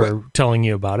credit for telling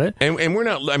you about it. And we're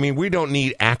not, I mean, we don't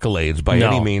need accolades by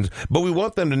any means, but we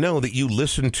want them to know that you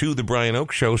listen to the Brian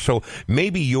Oak Show. So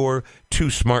maybe you're too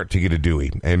smart to get a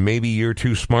Dewey, and maybe you're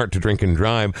too smart to drink and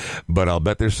drive, but I'll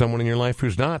bet there's someone in your life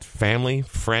who's not. Family,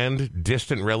 friend,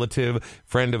 distant relative,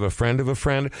 friend of a friend of a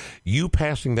friend. You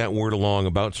passing that word along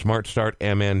about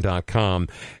SmartStartMN.com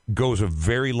goes a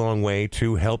very long way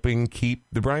to helping keep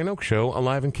the Brian Oak Show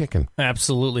alive and kicking.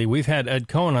 Absolutely. We've had Ed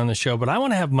Cohen on the show, but I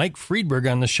want to have Mike Friedberg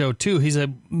on the show, too. He's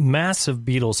a massive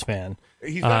Beatles fan.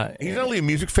 He's not only a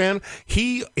music fan.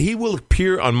 He will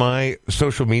appear on my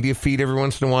social media feed every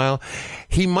once in a while.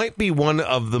 He might be one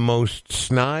of the most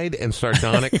snide and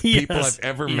sardonic people I've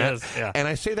ever met. Yeah. And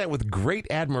I say that with great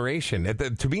admiration.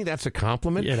 To me, that's a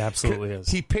compliment. It absolutely is.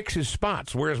 He picks his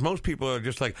spots, whereas most people are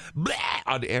just like, blah,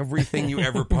 on everything you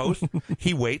ever post.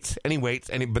 He waits, and he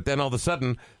waits, but then all of a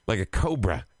sudden, like a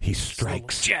cobra, he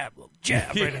strikes. Little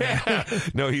jab.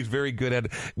 Right. No, he's very good at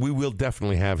it. We will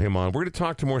definitely have him on. We're going to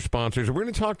talk to more sponsors. We're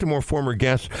going to talk to more former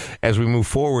guests as we move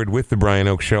forward with the Brian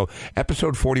Oak Show.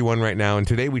 Episode 41 right now, and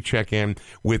today we check in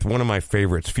with one of my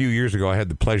favorites. A few years ago, I had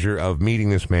the pleasure of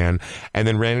meeting this man, and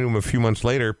then ran into him a few months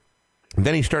later.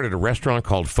 Then he started a restaurant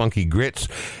called Funky Grits.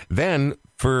 Then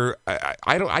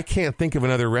I can't think of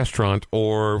another restaurant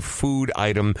or food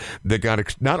item that got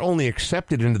not only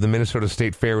accepted into the Minnesota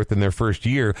State Fair within their first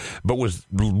year, but was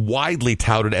widely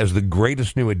touted as the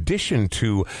greatest new addition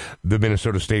to the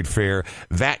Minnesota State Fair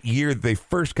that year they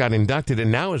first got inducted,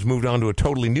 and now has moved on to a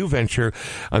totally new venture.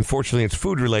 Unfortunately, it's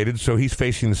food related, so he's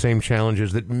facing the same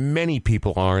challenges that many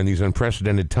people are in these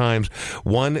unprecedented times.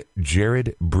 One,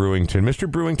 Jared Brewington. Mr.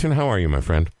 Brewington, how are you, my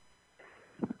friend?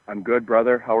 I'm good,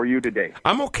 brother. How are you today?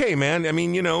 I'm okay, man. I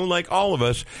mean, like all of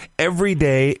us, every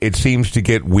day it seems to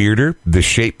get weirder. The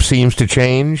shape seems to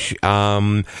change,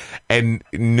 and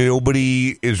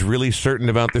nobody is really certain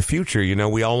about the future.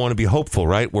 We all want to be hopeful,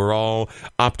 right? We're all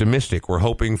optimistic. We're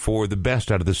hoping for the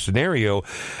best out of this scenario.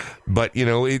 But,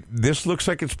 this looks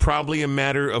like it's probably a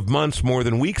matter of months more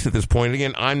than weeks at this point.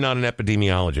 Again, I'm not an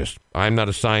epidemiologist. I'm not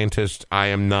a scientist. I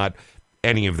am not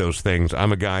any of those things.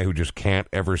 I'm a guy who just can't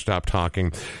ever stop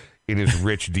talking in his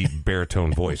rich, deep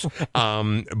baritone voice.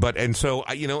 So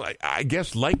I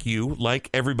guess like you,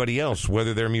 like everybody else,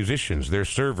 whether they're musicians, they're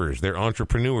servers, they're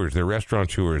entrepreneurs, they're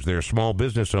restaurateurs, they're small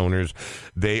business owners,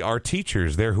 they are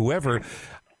teachers, they're whoever.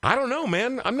 I don't know,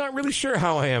 man. I'm not really sure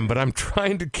how I am, but I'm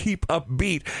trying to keep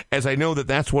upbeat, as I know that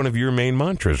that's one of your main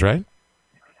mantras, right?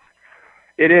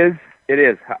 It is.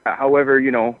 However,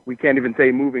 we can't even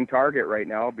say moving target right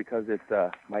now because it's a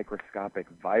microscopic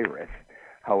virus.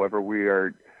 However, we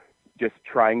are just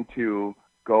trying to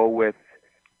go with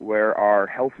where our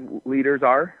health leaders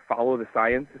are, follow the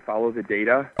science, follow the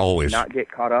data. Always. Not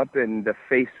get caught up in the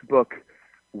Facebook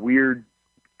weird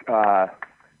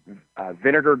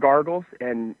vinegar gargles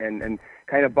and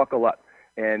kind of buckle up.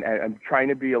 And I'm trying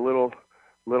to be a little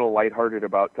lighthearted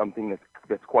about something that's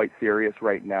quite serious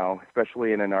right now,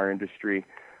 especially in our industry.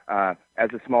 As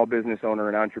a small business owner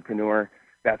and entrepreneur,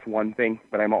 that's one thing,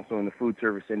 but I'm also in the food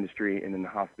service industry and in the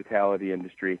hospitality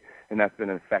industry, and that's been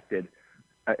affected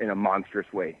in a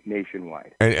monstrous way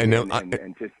nationwide. And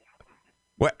just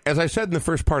Well, as I said in the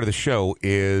first part of the show,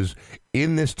 is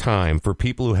in this time for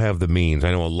people who have the means, I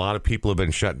know a lot of people have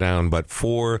been shut down, but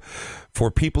for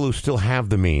people who still have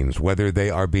the means, whether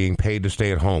they are being paid to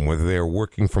stay at home, whether they are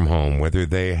working from home, whether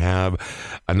they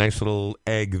have a nice little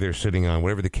egg they're sitting on,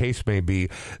 whatever the case may be,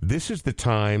 this is the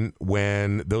time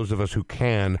when those of us who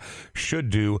can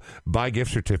should buy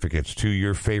gift certificates to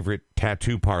your favorite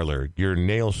tattoo parlor, your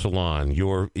nail salon,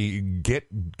 get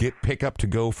pick up to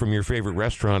go from your favorite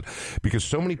restaurant, because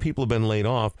so many people have been laid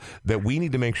off that we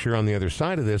need to make sure on the other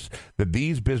side of this that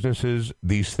these businesses,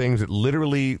 these things that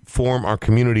literally form our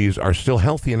communities, are still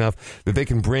healthy enough that they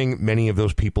can bring many of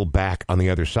those people back on the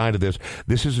other side of this.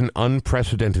 This is an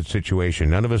unprecedented situation.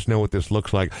 None of us know what this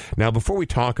looks like. Now, before we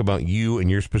talk about you and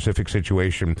your specific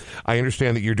situation, I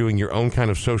understand that you're doing your own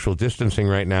kind of social distancing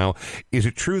right now. Is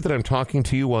it true that I'm talking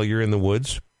to you while you're in the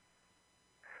woods?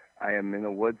 I am in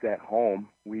the woods at home.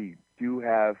 We do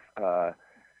have a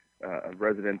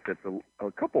residence that's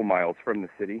a couple miles from the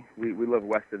city. We live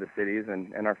west of the cities,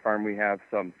 and our farm, we have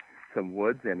some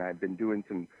woods, and I've been doing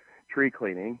some tree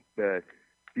cleaning. The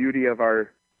beauty of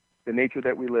the nature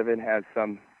that we live in has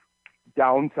some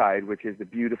downside, which is the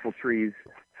beautiful trees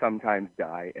sometimes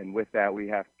die, and with that we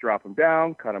have to drop them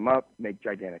down, cut them up, make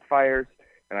gigantic fires,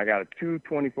 and I got 2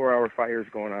 24-hour fires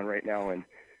going on right now. And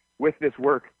with this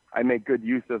work, I make good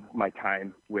use of my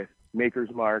time with Maker's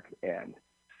Mark and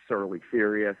Surly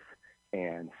Furious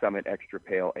and Summit Extra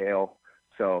Pale Ale,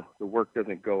 so the work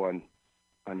doesn't go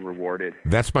unrewarded.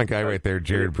 That's my guy right there,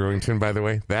 Jared Brewington, by the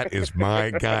way. That is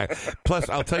my guy. Plus,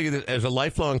 I'll tell you that as a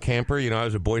lifelong camper, I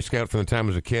was a Boy Scout from the time I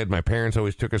was a kid. My parents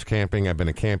always took us camping. I've been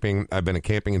a camping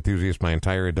enthusiast my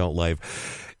entire adult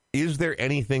life. Is there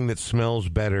anything that smells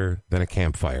better than a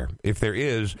campfire? If there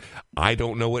is, I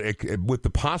don't know with the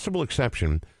possible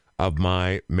exception of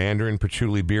my Mandarin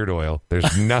Patchouli beard oil,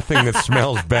 there's nothing that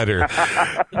smells better.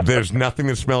 There's nothing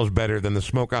that smells better than the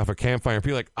smoke off a campfire. And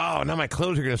people are like, oh, now my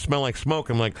clothes are going to smell like smoke.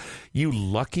 I'm like, you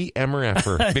lucky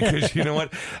MRFer, because you know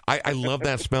what? I love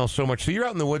that smell so much. So you're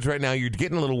out in the woods right now. You're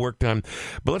getting a little work done.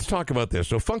 But let's talk about this.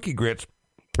 So Funky Grits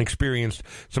experienced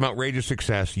some outrageous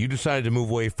success. You decided to move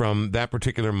away from that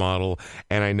particular model,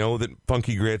 and I know that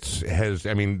Funky Grits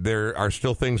there are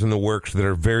still things in the works that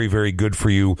are very, very good for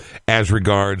you as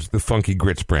regards the Funky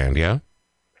Grits brand, yeah?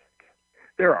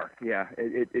 There are, yeah.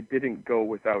 It didn't go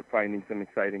without finding some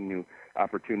exciting new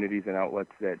opportunities and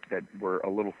outlets that were a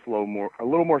little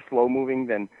more slow moving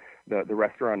than the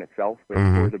restaurant itself, but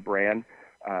for the brand,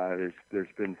 there's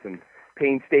been some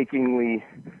painstakingly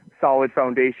solid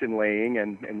foundation laying,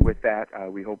 and with that,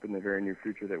 we hope in the very near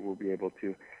future that we'll be able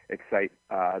to excite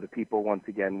the people once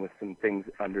again with some things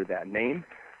under that name.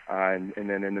 And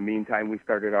then in the meantime, we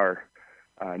started our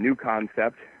new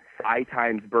concept, Thigh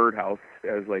Times Birdhouse,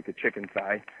 as like a chicken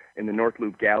thigh, in the North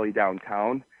Loop Galley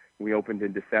downtown. We opened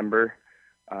in December.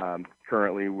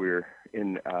 Currently, we're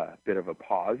in a bit of a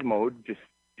pause mode just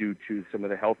due to some of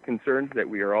the health concerns that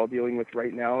we are all dealing with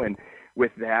right now. And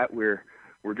with that,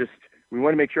 we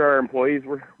want to make sure our employees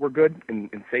were good and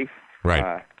safe.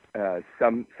 Right.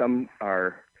 Some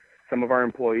of our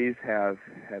employees have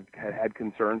had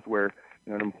concerns where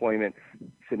an employment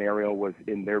scenario was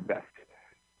in their best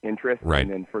interest. Right.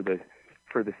 And then for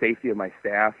the safety of my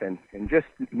staff and just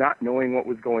not knowing what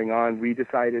was going on, we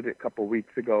decided a couple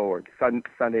weeks ago, or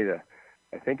Sunday,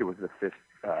 I think it was the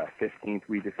 15th,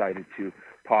 we decided to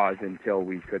pause until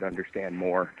we could understand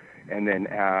more. And then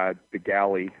the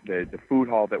galley, the food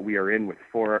hall that we are in with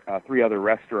 3 other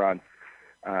restaurants,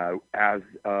 as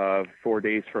of 4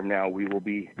 days from now, we will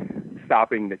be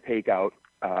stopping the takeout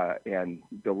and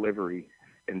delivery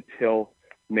until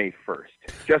May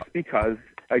 1st. Just because,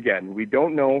 again, we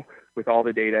don't know with all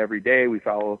the data every day. We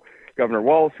follow Governor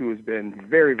Walz, who has been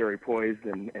very, very poised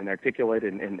and articulate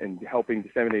and helping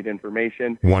disseminate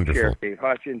information. Wonderful. Sheriff Dave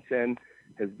Hutchinson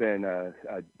has been a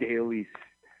daily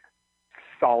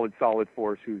solid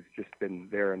force who's just been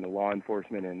there in the law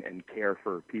enforcement and care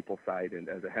for people side. And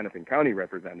as a Hennepin County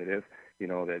representative,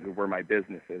 that where my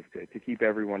business is to keep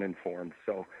everyone informed.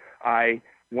 So I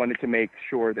wanted to make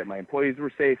sure that my employees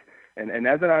were safe. And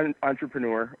as an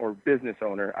entrepreneur or business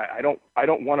owner, I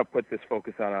don't want to put this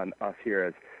focus on us here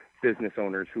as business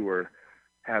owners who are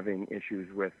having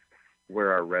issues with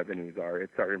where our revenues are.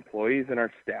 It's our employees and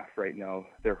our staff right now.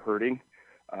 They're hurting.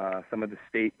 Some of the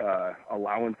state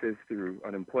allowances through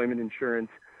unemployment insurance,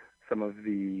 some of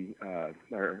the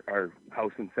our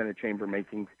House and Senate chamber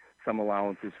making some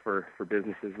allowances for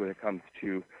businesses when it comes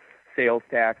to sales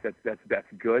tax. That's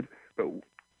good, but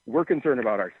we're concerned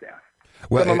about our staff.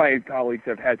 Well, some of my colleagues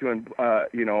have had to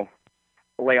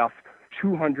lay off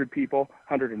 200 people,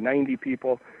 190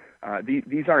 people.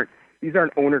 These aren't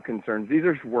owner concerns. These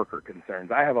are worker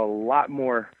concerns. I have a lot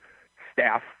more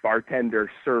staff,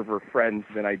 bartender, server friends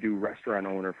than I do restaurant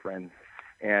owner friends,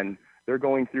 and they're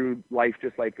going through life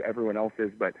just like everyone else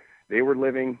is, but they were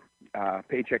living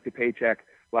paycheck to paycheck.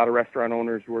 A lot of restaurant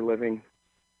owners were living,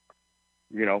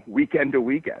 weekend to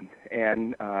weekend.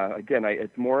 And again,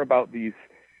 it's more about the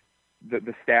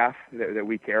staff that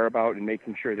we care about and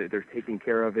making sure that they're taken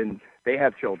care of, and they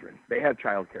have children. They have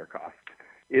childcare costs.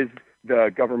 Is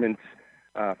the government's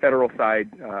federal side,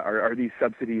 are these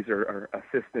subsidies or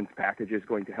assistance packages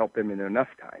going to help them in enough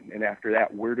time? And after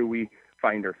that, where do we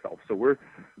find ourselves? So we're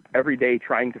every day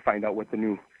trying to find out what the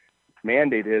new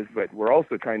mandate is, but we're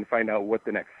also trying to find out what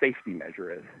the next safety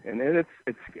measure is. And it's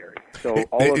scary. So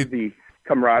all of the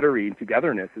camaraderie and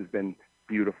togetherness has been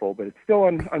beautiful, but it's still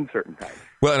uncertain times.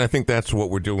 Well, and I think that's what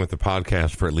we're doing with the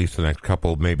podcast for at least the next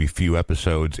couple, maybe few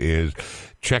episodes, is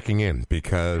checking in,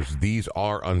 because these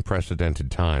are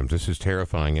unprecedented times. This is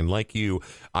terrifying. And like you,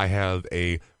 I have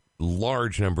a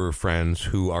large number of friends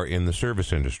who are in the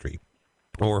service industry,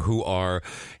 or who are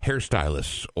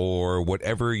hairstylists, or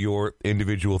whatever your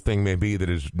individual thing may be that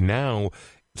is now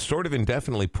sort of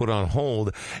indefinitely put on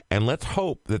hold. And let's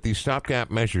hope that these stopgap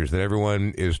measures that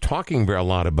everyone is talking a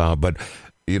lot about, but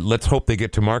let's hope they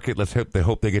get to market. Let's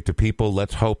hope they get to people.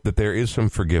 Let's hope that there is some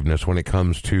forgiveness when it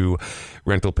comes to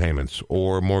rental payments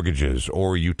or mortgages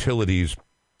or utilities.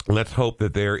 Let's hope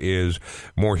that there is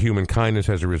more human kindness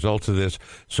as a result of this.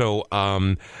 So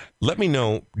let me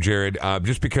know, Jared,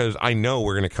 just because I know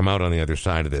we're going to come out on the other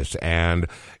side of this, and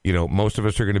most of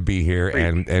us are going to be here,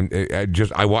 and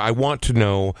I want to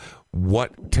know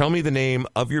tell me the name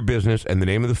of your business and the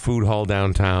name of the food hall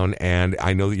downtown. And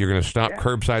I know that you're going to stop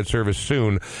curbside service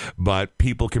soon, but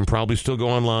people can probably still go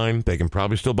online. They can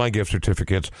probably still buy gift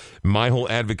certificates. My whole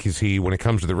advocacy when it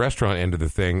comes to the restaurant end of the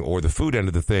thing or the food end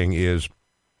of the thing is,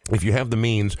 if you have the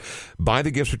means, buy the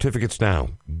gift certificates now.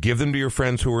 Give them to your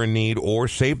friends who are in need, or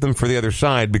save them for the other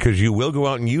side, because you will go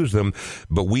out and use them.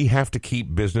 But we have to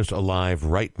keep business alive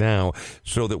right now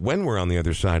so that when we're on the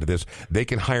other side of this, they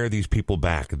can hire these people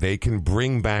back. They can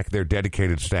bring back their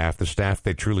dedicated staff, the staff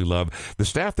they truly love, the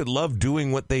staff that love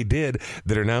doing what they did,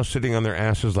 that are now sitting on their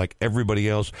asses like everybody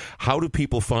else. How do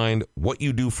people find what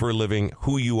you do for a living,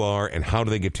 who you are, and how do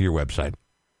they get to your website?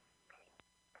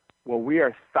 Well, we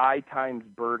are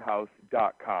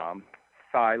SciTimesBirdhouse.com.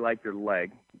 Sci like your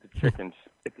leg.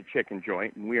 It's a chicken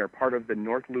joint. And we are part of the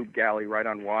North Loop Galley right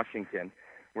on Washington.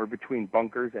 We're between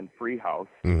Bunkers and Free House.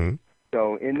 Mm-hmm.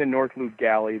 So in the North Loop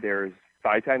Galley, there's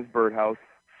Sci Times Birdhouse,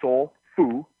 Soul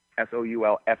Fu,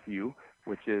 SOULFU,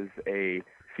 which is a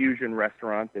fusion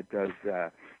restaurant that does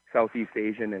Southeast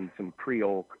Asian and some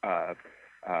Creole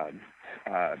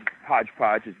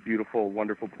hodgepodge. Is beautiful,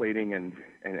 wonderful plating and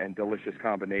delicious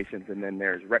combinations. And then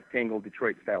there's Rectangle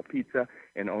Detroit style pizza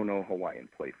and Ono Hawaiian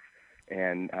plates.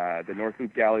 And the North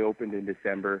Loop Galley opened in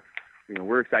December.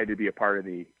 We're excited to be a part of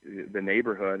the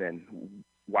neighborhood. And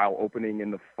while opening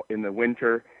in the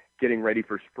winter, getting ready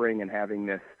for spring, and having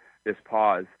this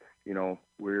pause,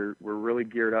 we're really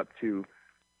geared up to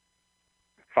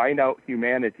find out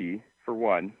humanity for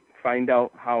one. Find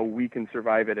out how we can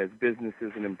survive it as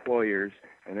businesses and employers,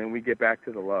 and then we get back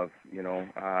to the love.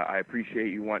 I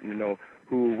appreciate you wanting to know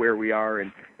where we are,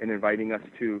 and inviting us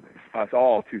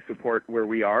all to support where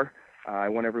we are. I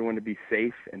want everyone to be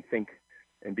safe and think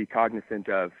and be cognizant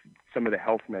of some of the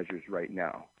health measures right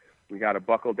now. We got to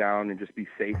buckle down and just be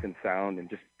safe and sound, and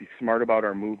just be smart about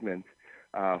our movements.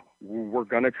 We're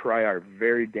going to try our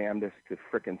very damnedest to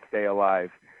frickin' stay alive.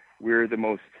 We're the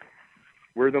most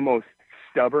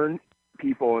stubborn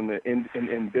people in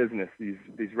business.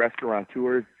 These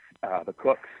restaurateurs, the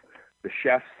cooks, the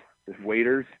chefs, the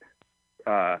waiters,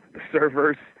 the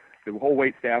servers, the whole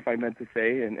wait staff, I meant to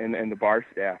say, and the bar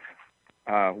staff.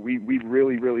 We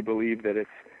really, really believe that it's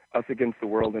us against the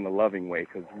world in a loving way,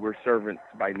 because we're servants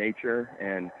by nature,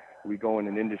 and we go in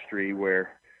an industry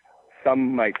where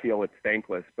some might feel it's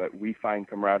thankless, but we find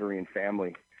camaraderie and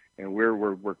family, and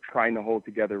we're trying to hold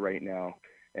together right now.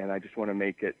 And I just want to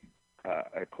make it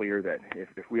clear that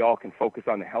if we all can focus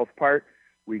on the health part,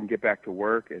 we can get back to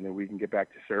work, and then we can get back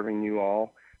to serving you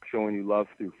all, showing you love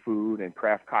through food and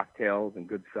craft cocktails and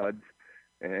good suds,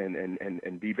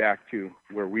 and be back to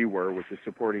where we were, which is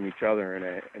supporting each other in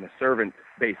a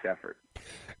servant-based effort.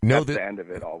 That's the end of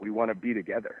it all. We want to be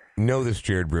together. Know this,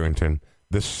 Jared Brewington.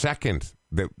 The second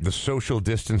that the social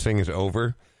distancing is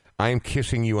over, I am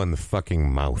kissing you on the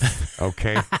fucking mouth,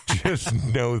 okay? Just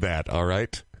know that, all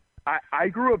right? I I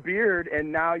grew a beard,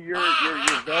 and now your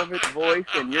velvet voice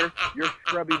and your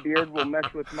scrubby beard will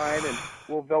mesh with mine, and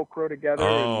we'll Velcro together,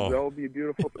 and that'll be a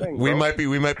beautiful thing. We might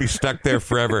be stuck there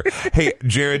forever. Hey,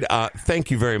 Jared, thank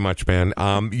you very much, man.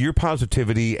 Your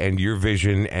positivity and your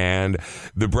vision and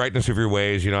the brightness of your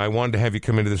ways. I wanted to have you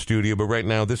come into the studio, but right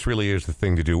now this really is the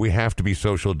thing to do. We have to be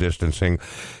social distancing.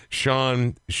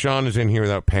 Sean is in here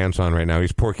without pants on right now.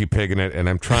 He's Porky Pigging it, and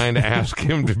I'm trying to ask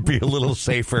him to be a little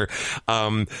safer.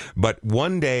 But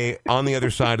one day on the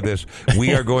other side of this,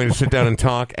 we are going to sit down and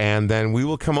talk, and then we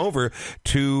will come over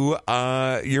to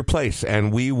your place,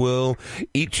 and we will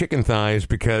eat chicken thighs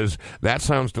because that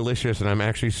sounds delicious, and I'm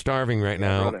actually starving right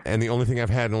now, and the only thing I've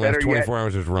had in the last 24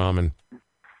 hours is ramen.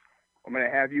 I'm going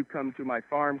to have you come to my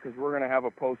farm because we're going to have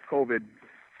a post-COVID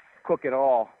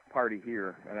cook-it-all party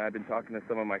here, and I've been talking to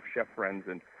some of my chef friends,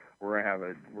 and we're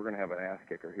gonna have an ass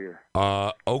kicker here.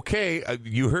 Okay,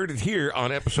 you heard it here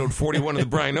on episode 41 of the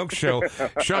Brian Oakes Show.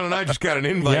 Sean and I just got an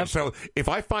invite. Yep. So if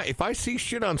I see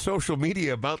shit on social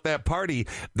media about that party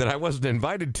that I wasn't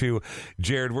invited to,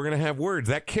 Jared, we're gonna have words.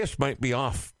 That kiss might be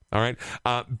off. All right,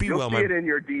 You'll see it in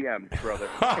your DMs, brother.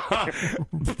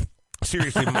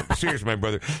 Seriously, my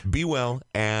brother, be well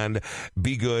and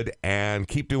be good and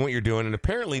keep doing what you're doing. And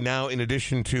apparently now, in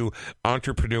addition to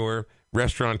entrepreneur,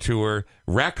 restaurateur,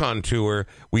 raconteur,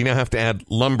 we now have to add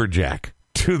lumberjack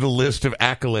to the list of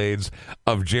accolades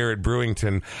of Jared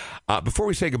Brewington. Before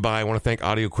we say goodbye, I want to thank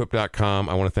AudioQuip.com.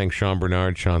 I want to thank Sean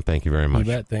Bernard. Sean, thank you very much.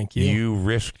 You bet, thank you. You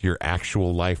risked your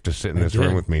actual life to sit in this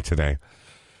room with me today.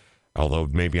 Although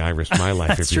maybe I risked my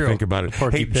life if you think about it.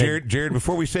 Hey, Jared,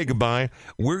 before we say goodbye,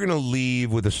 we're going to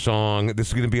leave with a song. This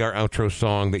is going to be our outro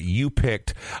song that you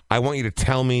picked. I want you to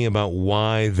tell me about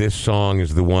why this song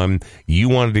is the one you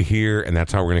wanted to hear, and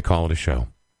that's how we're going to call it a show.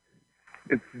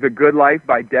 It's The Good Life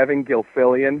by Devin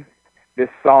Gilfillian. This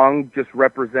song just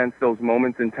represents those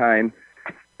moments in time.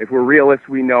 If we're realists,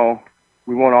 we know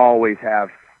we won't always have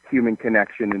human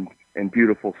connection and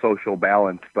beautiful social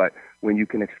balance, but when you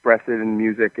can express it in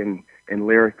music and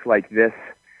lyrics like this,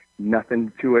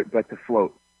 nothing to it but to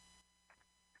float.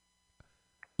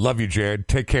 Love you, Jared.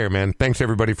 Take care, man. Thanks,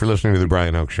 everybody, for listening to The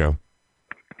Brian Oakes Show.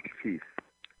 Peace.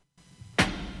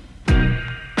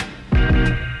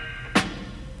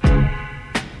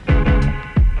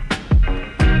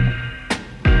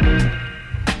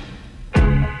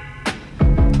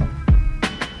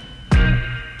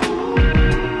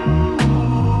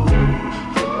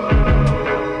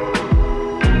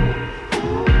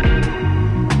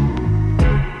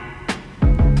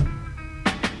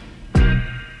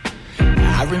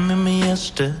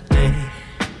 Yesterday,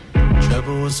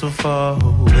 trouble was so far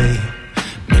away,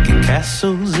 making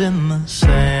castles in the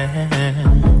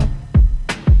sand.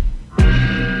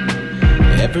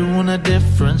 Everyone a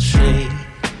different shade,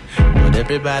 but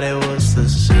everybody was the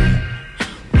same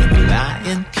when the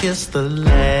lion kissed the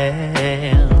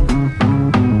lamb.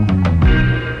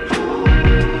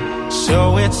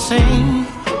 So it seems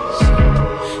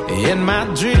in my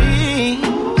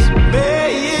dreams,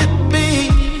 may it be,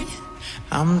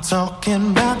 I'm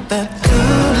talking about that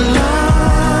good life.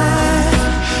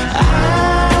 I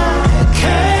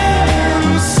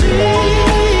can see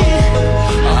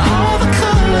all the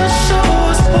colors show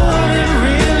us what it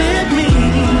really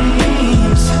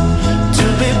means to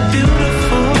be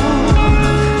beautiful.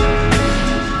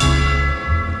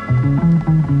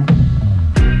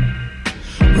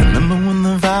 Remember when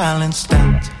the violence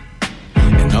stopped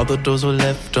and all the doors were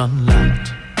left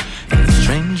unlocked? The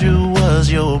stranger was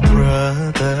your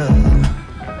brother.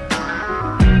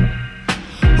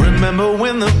 Remember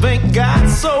when the bank got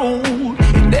sold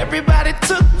and everybody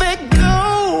took their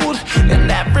gold and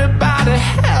everybody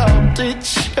helped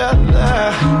each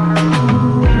other.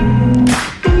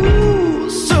 Ooh,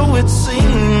 so it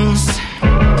seems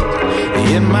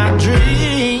in my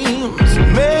dreams,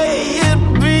 may it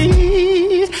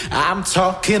be, I'm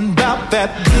talking about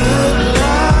that good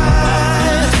life.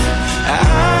 I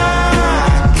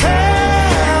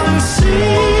can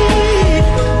see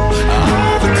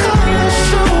all the colors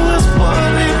show us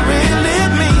what it really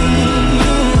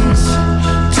means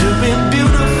to be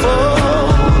beautiful.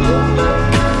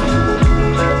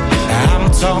 I'm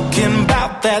talking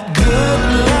about that good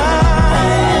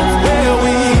life where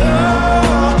we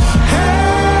all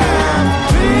have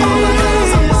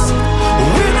peace.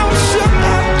 We don't shut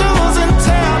our doors and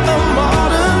tell them all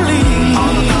to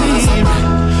leave,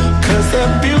 'cause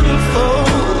they're beautiful.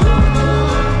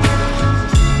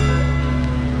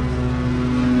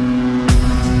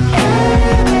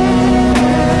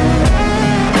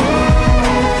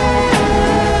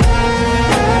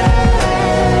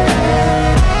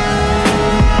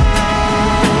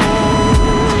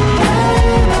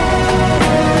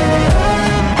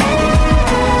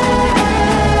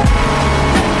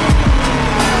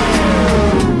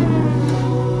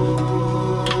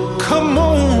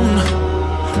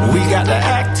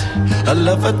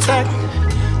 of attack.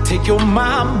 Take your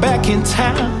mind back in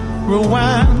time,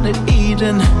 rewind to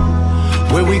Eden,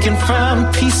 where we can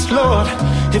find peace, Lord,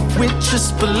 if we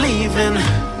just believe in.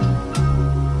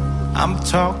 I'm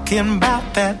talking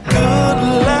about that good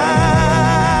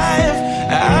life.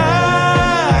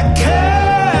 I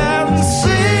can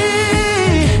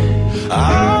see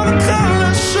all the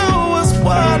colors show us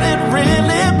what it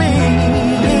really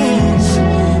means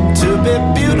to be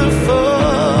beautiful.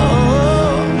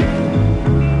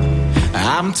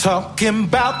 I'm talking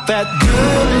about that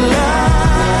good life.